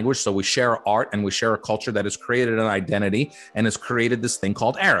speak that language. So we share art and we share a culture that has created an identity and has created this thing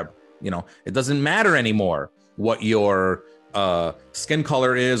called Arab. It doesn't matter anymore what your skin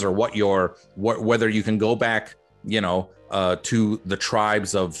color is, or whether you can go back, to the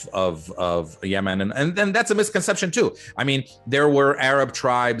tribes of Yemen, and then that's a misconception too. I mean, there were Arab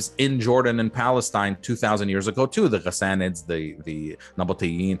tribes in Jordan and Palestine 2,000 years ago too, the Ghassanids, the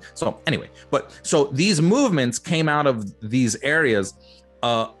Nabatean. So anyway, so these movements came out of these areas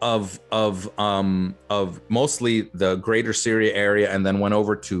of mostly the greater Syria area, and then went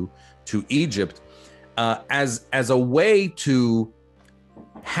over to Egypt as a way to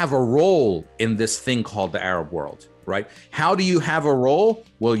have a role in this thing called the Arab world, right? How do you have a role?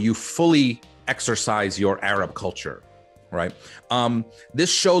 Well, you fully exercise your Arab culture, right?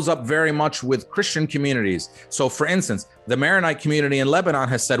 This shows up very much with Christian communities. So for instance, the Maronite community in Lebanon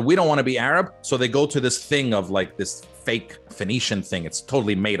has said, we don't want to be Arab. So they go to this thing of like this fake Phoenician thing. It's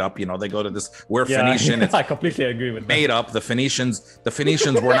totally made up. They go to this, we're Phoenician. It's I completely agree with made that. up. The Phoenicians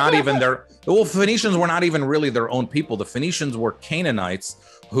were not even Phoenicians were not even really their own people. The Phoenicians were Canaanites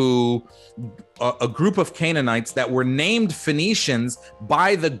a group of Canaanites that were named Phoenicians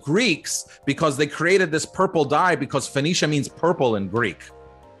by the Greeks because they created this purple dye, because Phoenicia means purple in Greek.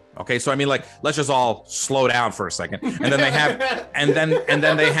 Okay, so I mean, like, let's just all slow down for a second. And then they have, and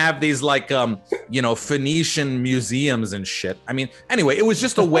then they have these like, Phoenician museums and shit. I mean, anyway, it was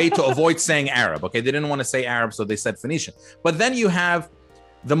just a way to avoid saying Arab. Okay, they didn't want to say Arab, so they said Phoenician. But then you have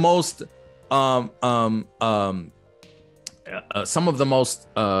the most, some of the most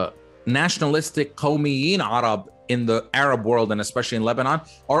nationalistic Qawmiyin Arab in the Arab world, and especially in Lebanon,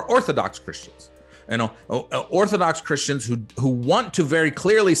 are Orthodox Christians. Orthodox Christians who want to very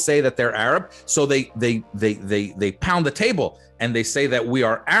clearly say that they're Arab, so they pound the table and they say that we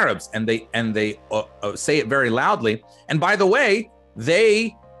are Arabs, and they say it very loudly. And by the way,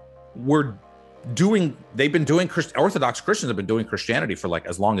 they've been doing Orthodox Christians have been doing Christianity for like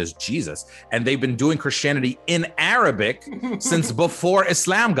as long as Jesus, and they've been doing Christianity in Arabic since before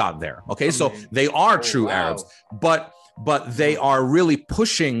Islam got there. Okay, so they are true Arabs, but they are really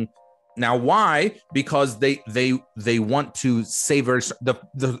pushing. Now, why? Because they want to say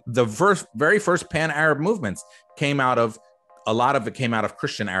the very first pan-Arab movements came out of, a lot of it came out of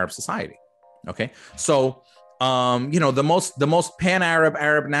Christian Arab society. Okay, so the most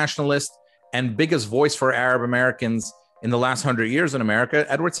pan-Arab nationalist and biggest voice for Arab Americans in the last 100 years in America,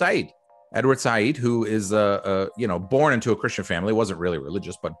 Edward Said, who is born into a Christian family, wasn't really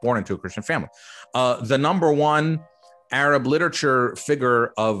religious, but born into a Christian family. The number one Arab literature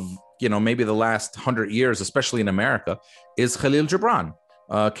figure of maybe the last 100 years, especially in America, is Khalil Gibran.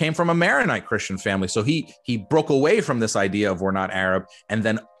 Came from a Maronite Christian family. So he broke away from this idea of we're not Arab, and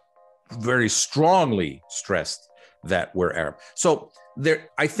then very strongly stressed that we're Arab. So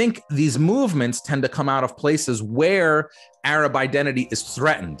I think these movements tend to come out of places where Arab identity is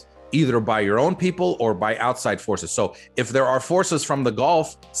threatened, either by your own people or by outside forces. So if there are forces from the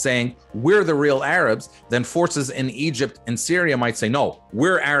Gulf saying we're the real Arabs, then forces in Egypt and Syria might say, no,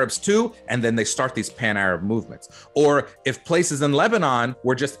 we're Arabs too. And then they start these pan-Arab movements. Or if places in Lebanon,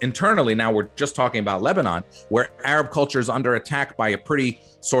 we're just internally, now we're just talking about Lebanon, where Arab culture is under attack by a pretty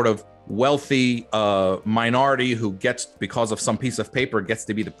sort of wealthy minority who gets, because of some piece of paper, gets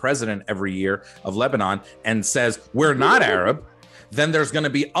to be the president every year of Lebanon and says, we're not Arab. Then there's going to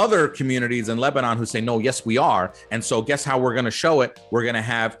be other communities in Lebanon who say, no, yes, we are. And so guess how we're going to show it? We're going to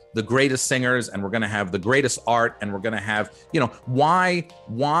have the greatest singers, and we're going to have the greatest art, and we're going to have,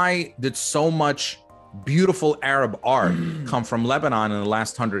 why did so much beautiful Arab art come from Lebanon in the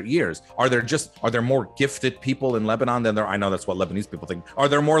last 100 years? Are there more gifted people in Lebanon than there? I know that's what Lebanese people think. Are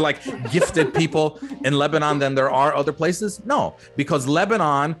there more like gifted people in Lebanon than there are other places? No, because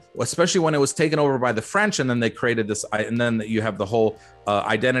Lebanon, especially when it was taken over by the French, and then they created this, and then you have the whole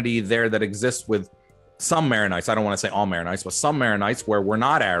identity there that exists with some Maronites. I don't want to say all Maronites, but some Maronites where we're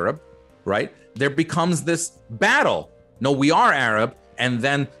not Arab, right? There becomes this battle. No, we are Arab. And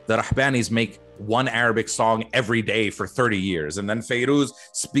then the Rahbanis make one Arabic song every day for 30 years. And then Fairuz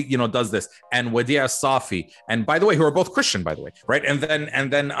does this, and Wadia Safi. And by the way, who are both Christian, by the way, right? And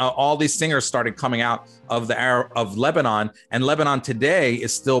then all these singers started coming out of of Lebanon. And Lebanon today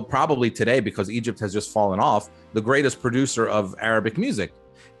is still probably today, because Egypt has just fallen off, the greatest producer of Arabic music.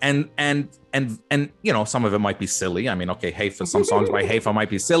 And some of it might be silly. I mean, okay, Haifa, some songs by Haifa might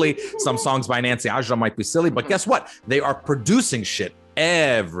be silly. Some songs by Nancy Ajra might be silly. But guess what? They are producing shit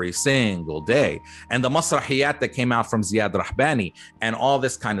every single day. And the masrahiyat that came out from Ziad Rahbani and all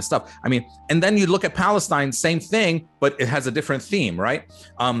this kind of stuff. I mean, and then you look at Palestine, same thing, but it has a different theme, right?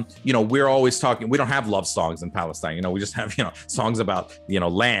 We're always talking, we don't have love songs in Palestine. We just have, songs about,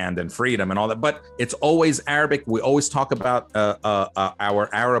 land and freedom and all that, but it's always Arabic. We always talk about our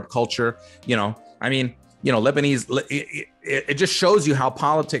Arab culture. I mean, Lebanese, it just shows you how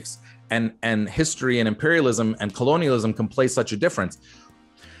politics and history and imperialism and colonialism can play such a difference.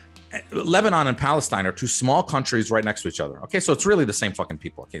 Lebanon and Palestine are two small countries right next to each other. Okay, so it's really the same fucking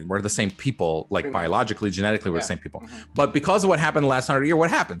people. Okay, we're the same people, like biologically, genetically, we're the same people. But because of what happened the last 100 years, what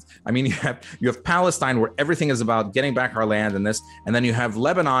happens? I mean, you have Palestine, where everything is about getting back our land and this, and then you have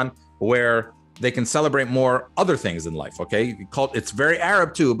Lebanon, where they can celebrate more other things in life. Okay, it's very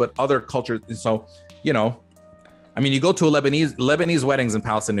Arab too, but other cultures. So, I mean, you go to a Lebanese weddings and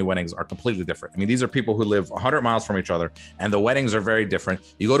Palestinian weddings are completely different. I mean, these are people who live 100 miles from each other, and the weddings are very different.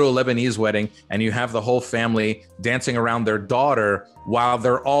 You go to a Lebanese wedding and you have the whole family dancing around their daughter while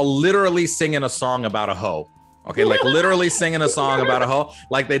they're all literally singing a song about a hoe. Okay, like literally singing a song about a hoe.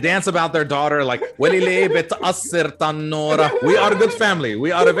 Like they dance about their daughter, like we are a good family.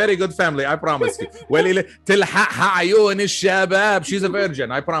 We are a very good family, I promise you. She's a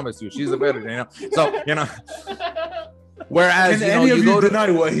virgin, I promise you. She's a virgin, So, whereas can any of you deny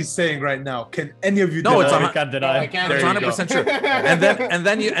what he's saying right now? Can any of you deny? No, I can't deny. It's 100% true.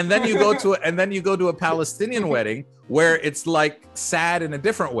 And then you go to a Palestinian wedding where it's like sad in a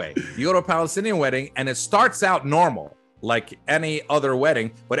different way. You go to a Palestinian wedding and it starts out normal, like any other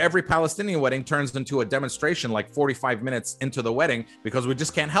wedding, but every Palestinian wedding turns into a demonstration like 45 minutes into the wedding because we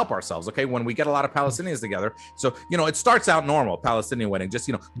just can't help ourselves, okay? When we get a lot of Palestinians together. So, it starts out normal, Palestinian wedding, just,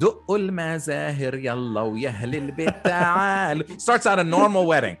 starts out a normal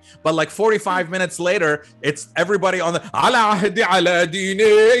wedding, but like 45 minutes later, it's everybody on the,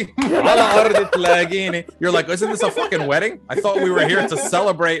 you're like, isn't this a fucking wedding? I thought we were here to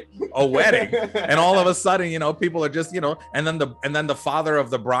celebrate a wedding. And all of a sudden, people are just, and then the father of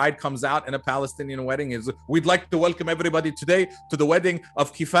the bride comes out in a Palestinian wedding is, we'd like to welcome everybody today to the wedding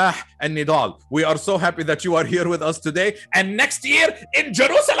of Kifah and Nidal. We are so happy that you are here with us today, and next year in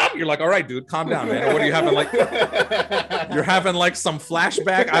Jerusalem. You're like, all right, dude, calm down, man. What are you having, like you're having like some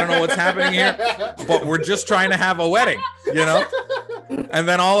flashback? I don't know what's happening here, but we're just trying to have a wedding, and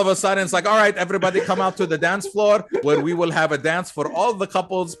then all of a sudden it's like, all right, everybody come out to the dance floor where we will have a dance for all the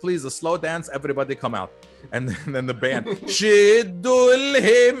couples, please, a slow dance, everybody come out. And then the band, Shiddul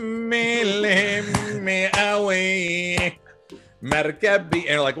himmi away. And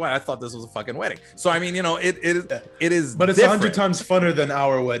you're like, wow, I thought this was a fucking wedding. So I mean, it is. But it's 100 times funner than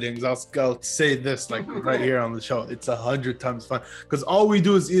our weddings. I'll say this, like right here on the show, it's 100 times fun because all we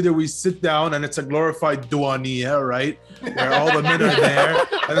do is either we sit down and it's a glorified duaniya, right, where all the men are there,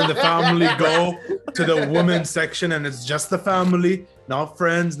 and then the family go to the women's section, and it's just the family, not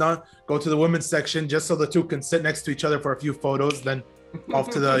friends, not go to the women's section, just so the two can sit next to each other for a few photos, then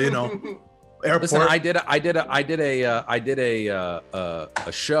off to the airport. Listen, I did a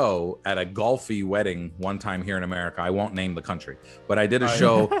show at a Gulfi wedding one time here in America. I won't name the country, but I did a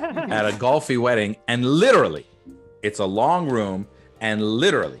show at a Gulfi wedding, and literally, it's a long room, and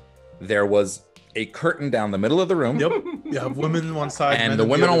literally, there was a curtain down the middle of the room. Yep. You have women on one side, and the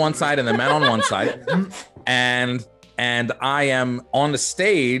women on one side, and the men on one side, and I am on the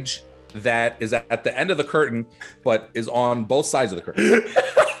stage that is at the end of the curtain, but is on both sides of the curtain.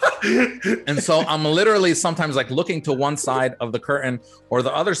 And so I'm literally sometimes like looking to one side of the curtain or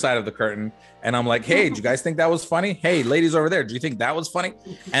the other side of the curtain, and I'm like, hey, do you guys think that was funny? Hey, ladies over there, do you think that was funny?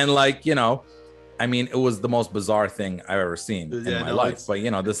 And like, I mean, it was the most bizarre thing I've ever seen in my life. But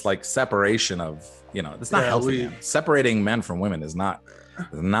this like separation of, it's not healthy. Separating men from women is not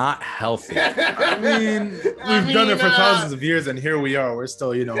healthy. I mean, we've done it for thousands of years, and here we are. We're still,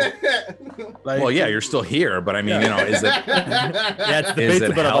 well, yeah, you're still here, but I mean, is it? It's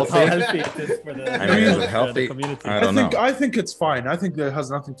debatable about how healthy it is for the. I mean, is it healthy? Community. I think it's fine. I think that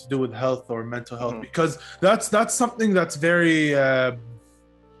has nothing to do with health or mental health, because that's something that's very.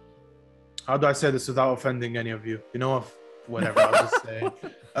 How do I say this without offending any of you? Whatever I'll just say.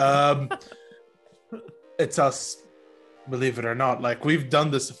 It's us. Believe it or not, like we've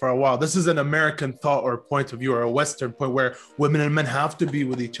done this for a while. This is an American thought or point of view, or a Western point, where women and men have to be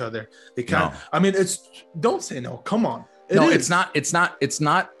with each other. They can't. No. I mean, don't say no. Come on. It's not. This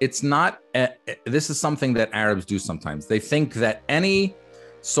is something that Arabs do sometimes. They think that any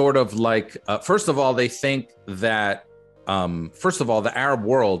sort of like, first of all, they think that, the Arab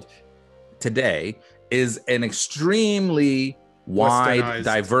world today is an extremely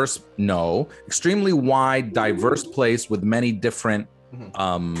diverse place with many different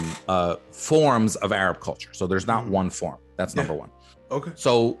forms of Arab culture. So there's not one form. That's number one. Okay.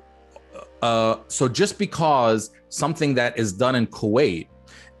 So just because something that is done in Kuwait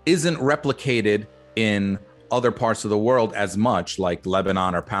isn't replicated in other parts of the world as much, like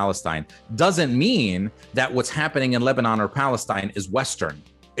Lebanon or Palestine, doesn't mean that what's happening in Lebanon or Palestine is Western.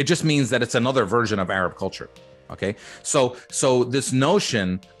 It just means that it's another version of Arab culture. Okay, so this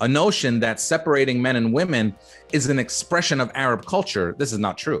notion, a notion that separating men and women is an expression of Arab culture, this is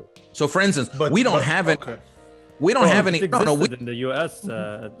not true. So, for instance, we don't have any. We don't have any. In the U.S.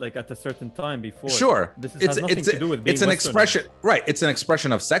 Like at a certain time before. Sure, this has nothing to do with being it's an expression, right? It's an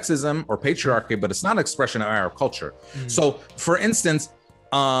expression of sexism or patriarchy, but it's not an expression of Arab culture. So, for instance,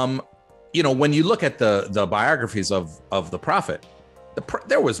 you know, when you look at the biographies of the Prophet,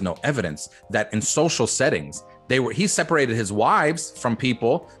 there was no evidence that in social settings he separated his wives from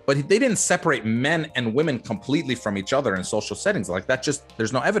people, but they didn't separate men and women completely from each other in social settings like that. Just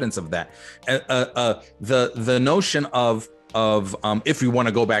there's no evidence of that. The notion of if you want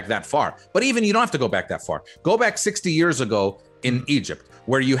to go back that far, but even you don't have to go back that far. Go back 60 years ago in Egypt,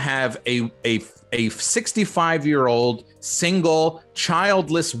 where you have a 65-year-old single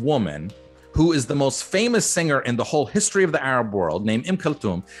childless woman who is the most famous singer in the whole history of the Arab world, named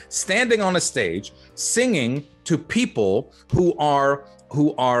Kulthum, standing on a stage singing to people who are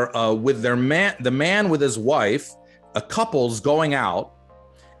with their man, the man with his wife, couples going out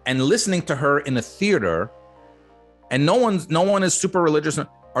and listening to her in a theater, and no one is super religious.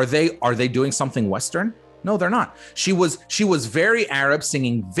 Are they doing something Western? No, they're not. She was very Arab,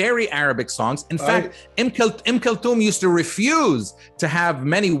 singing very Arabic songs. In fact, Kulthum used to refuse to have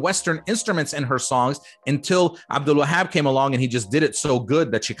many Western instruments in her songs until Abdul Wahab came along, and he just did it so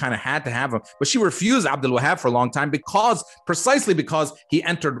good that she kind of had to have him. But she refused Abdul Wahab for a long time precisely because he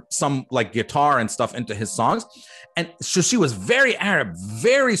entered some like guitar and stuff into his songs. And so she was very Arab,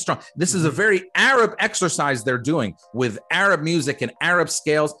 very strong. This is a very Arab exercise they're doing with Arab music and Arab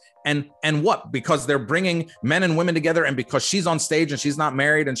scales. And what? Because they're bringing men and women together, and because she's on stage and she's not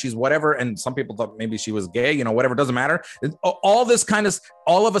married and she's whatever, and some people thought maybe she was gay, you know, whatever, doesn't matter. All this kind of,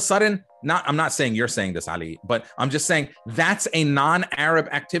 all of a sudden, I'm not saying you're saying this, Ali, but I'm just saying that's a non-Arab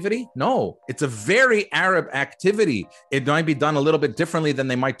activity. No, it's a very Arab activity. It might be done a little bit differently than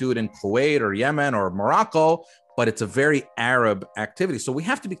they might do it in Kuwait or Yemen or Morocco, but it's a very Arab activity. So we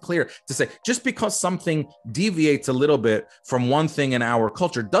have to be clear to say, just because something deviates a little bit from one thing in our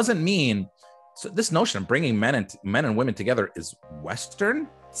culture doesn't mean, so this notion of bringing men and women together is Western.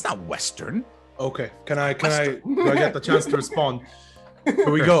 It's not Western. Okay, do I get the chance to respond?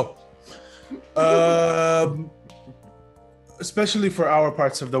 Here we go. Especially for our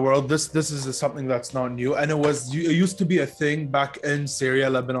parts of the world, this is something that's not new, and it used to be a thing back in Syria,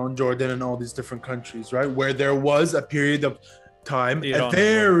 Lebanon, Jordan, and all these different countries, right? Where there was a period of time, a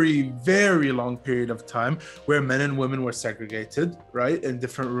very, very long period of time, where men and women were segregated, right, in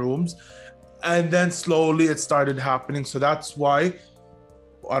different rooms, and then slowly it started happening. So that's why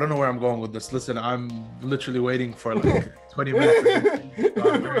I don't know where I'm going with this. Listen, I'm literally waiting for like 20 minutes.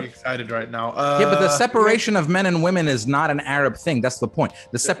 I'm very excited right now. Yeah, but the separation of men and women is not an Arab thing. That's the point.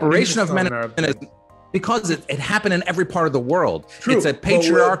 The separation of men and women is because it happened in every part of the world. True. It's a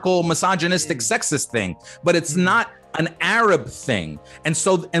patriarchal, misogynistic, sexist thing, but it's not an Arab thing. And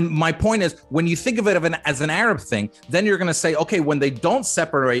my point is, when you think of it as an Arab thing, then you're going to say, okay, when they don't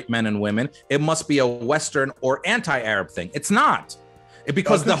separate men and women, it must be a Western or anti-Arab thing. It's not.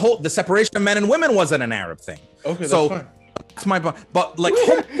 Because the separation of men and women wasn't an Arab thing. Okay, so that's fine. That's my point. But like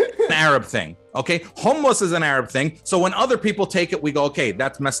an Arab thing. Okay, hummus is an Arab thing. So when other people take it, we go, okay,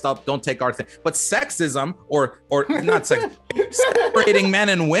 that's messed up. Don't take our thing. But sexism or not sex, separating men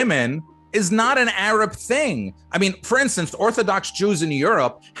and women is not an Arab thing. I mean, for instance, Orthodox Jews in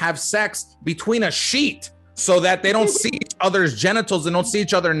Europe have sex between a sheet so that they don't see each other's genitals and don't see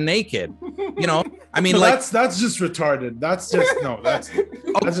each other naked. You know, I mean, so like that's just retarded. That's just that's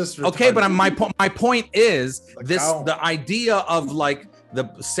just retarded. Okay. But my point is the idea of like the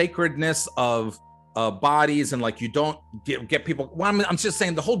sacredness of bodies and like you don't get people. Well, I'm just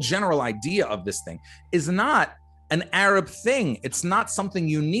saying the whole general idea of this thing is not an Arab thing. It's not something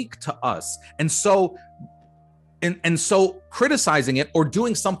unique to us, and so criticizing it or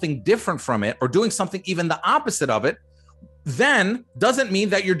doing something different from it or doing something even the opposite of it then doesn't mean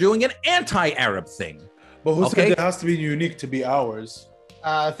that you're doing an anti-Arab thing. But who said it has to be unique to be ours?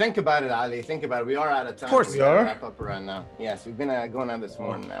 Think about it, Ali. Think about it. We are out of time. Of course we are. Wrap up right now. Yes, we've been going on this for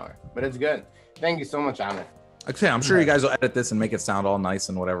more than an hour, but it's good. Thank you so much, Amer. Okay, I'm sure you guys will edit this and make it sound all nice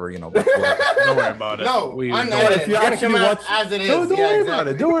and whatever, you know. But don't worry about it. No, if you actually watch, as it is. Don't worry about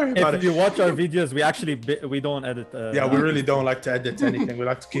it. Don't worry about it. If you watch our videos, we don't edit. Yeah, we really don't like to edit anything. We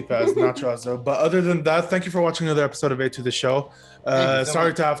like to keep it as natural as. But other than that, thank you for watching another episode of A to the Show.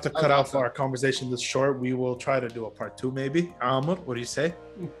 Sorry to have to cut out our conversation this short. We will try to do a part 2 maybe. Amer, what do you say?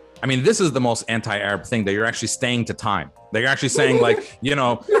 I mean, this is the most anti-Arab thing, that you're actually staying to time. They're actually saying, like, you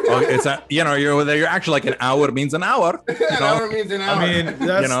know, it's a, you know, you're actually like an hour means an hour. You know? An hour means an hour. I mean,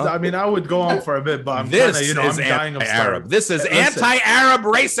 that's, You know? I mean, I would go on for a bit, but I'm This kinda, you know, is I'm dying of anti-Arab. starvation. This is Listen, anti-Arab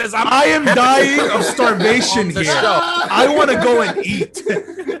racism. I am dying of starvation On the here. show. I want to go and eat.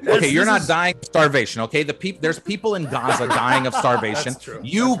 Okay, you're not dying of starvation. Okay, there's people in Gaza dying of starvation. That's true.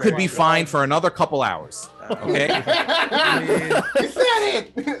 You That's could very be true. fine for another couple hours. Okay. Is that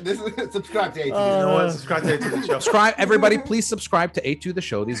it? This is subscribe to AT. You know what? Subscribe to the show. Subscribe, everybody. Please subscribe to A2 the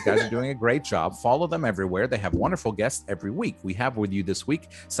Show. These guys are doing a great job. Follow them everywhere. They have wonderful guests every week. We have with you this week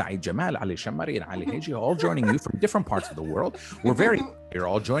Saeed Jamal, Ali Shamari, and Ali Haji, all joining you from different parts of the world. We're very you're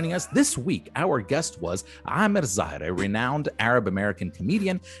all joining us this week. Our guest was Amer Zahr, a renowned Arab American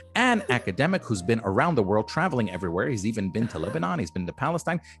comedian and academic who's been around the world, traveling everywhere. He's even been to Lebanon. He's been to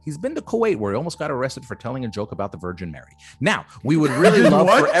Palestine. He's been to Kuwait, where he almost got arrested for telling a joke about the Virgin Mary. Now, we would really love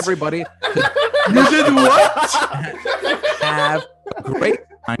for everybody to You did what? have a great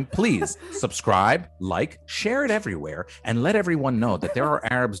time. Please subscribe, like, share it everywhere, and let everyone know that there are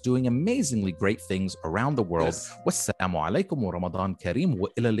Arabs doing amazingly great things around the world. Wassalamu alaikum wa Ramadan Kareem wa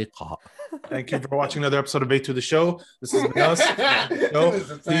ila liqa. Thank you for watching another episode of A2 the Show. This has been us.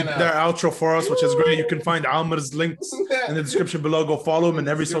 He did their outro for us, which is great. You can find Amer's links in the description below. Go follow him in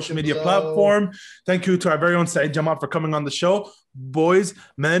every social media platform. Thank you to our very own Saeed Jamal for coming on the show. Boys,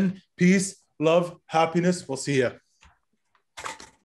 men, peace, love, happiness. We'll see you.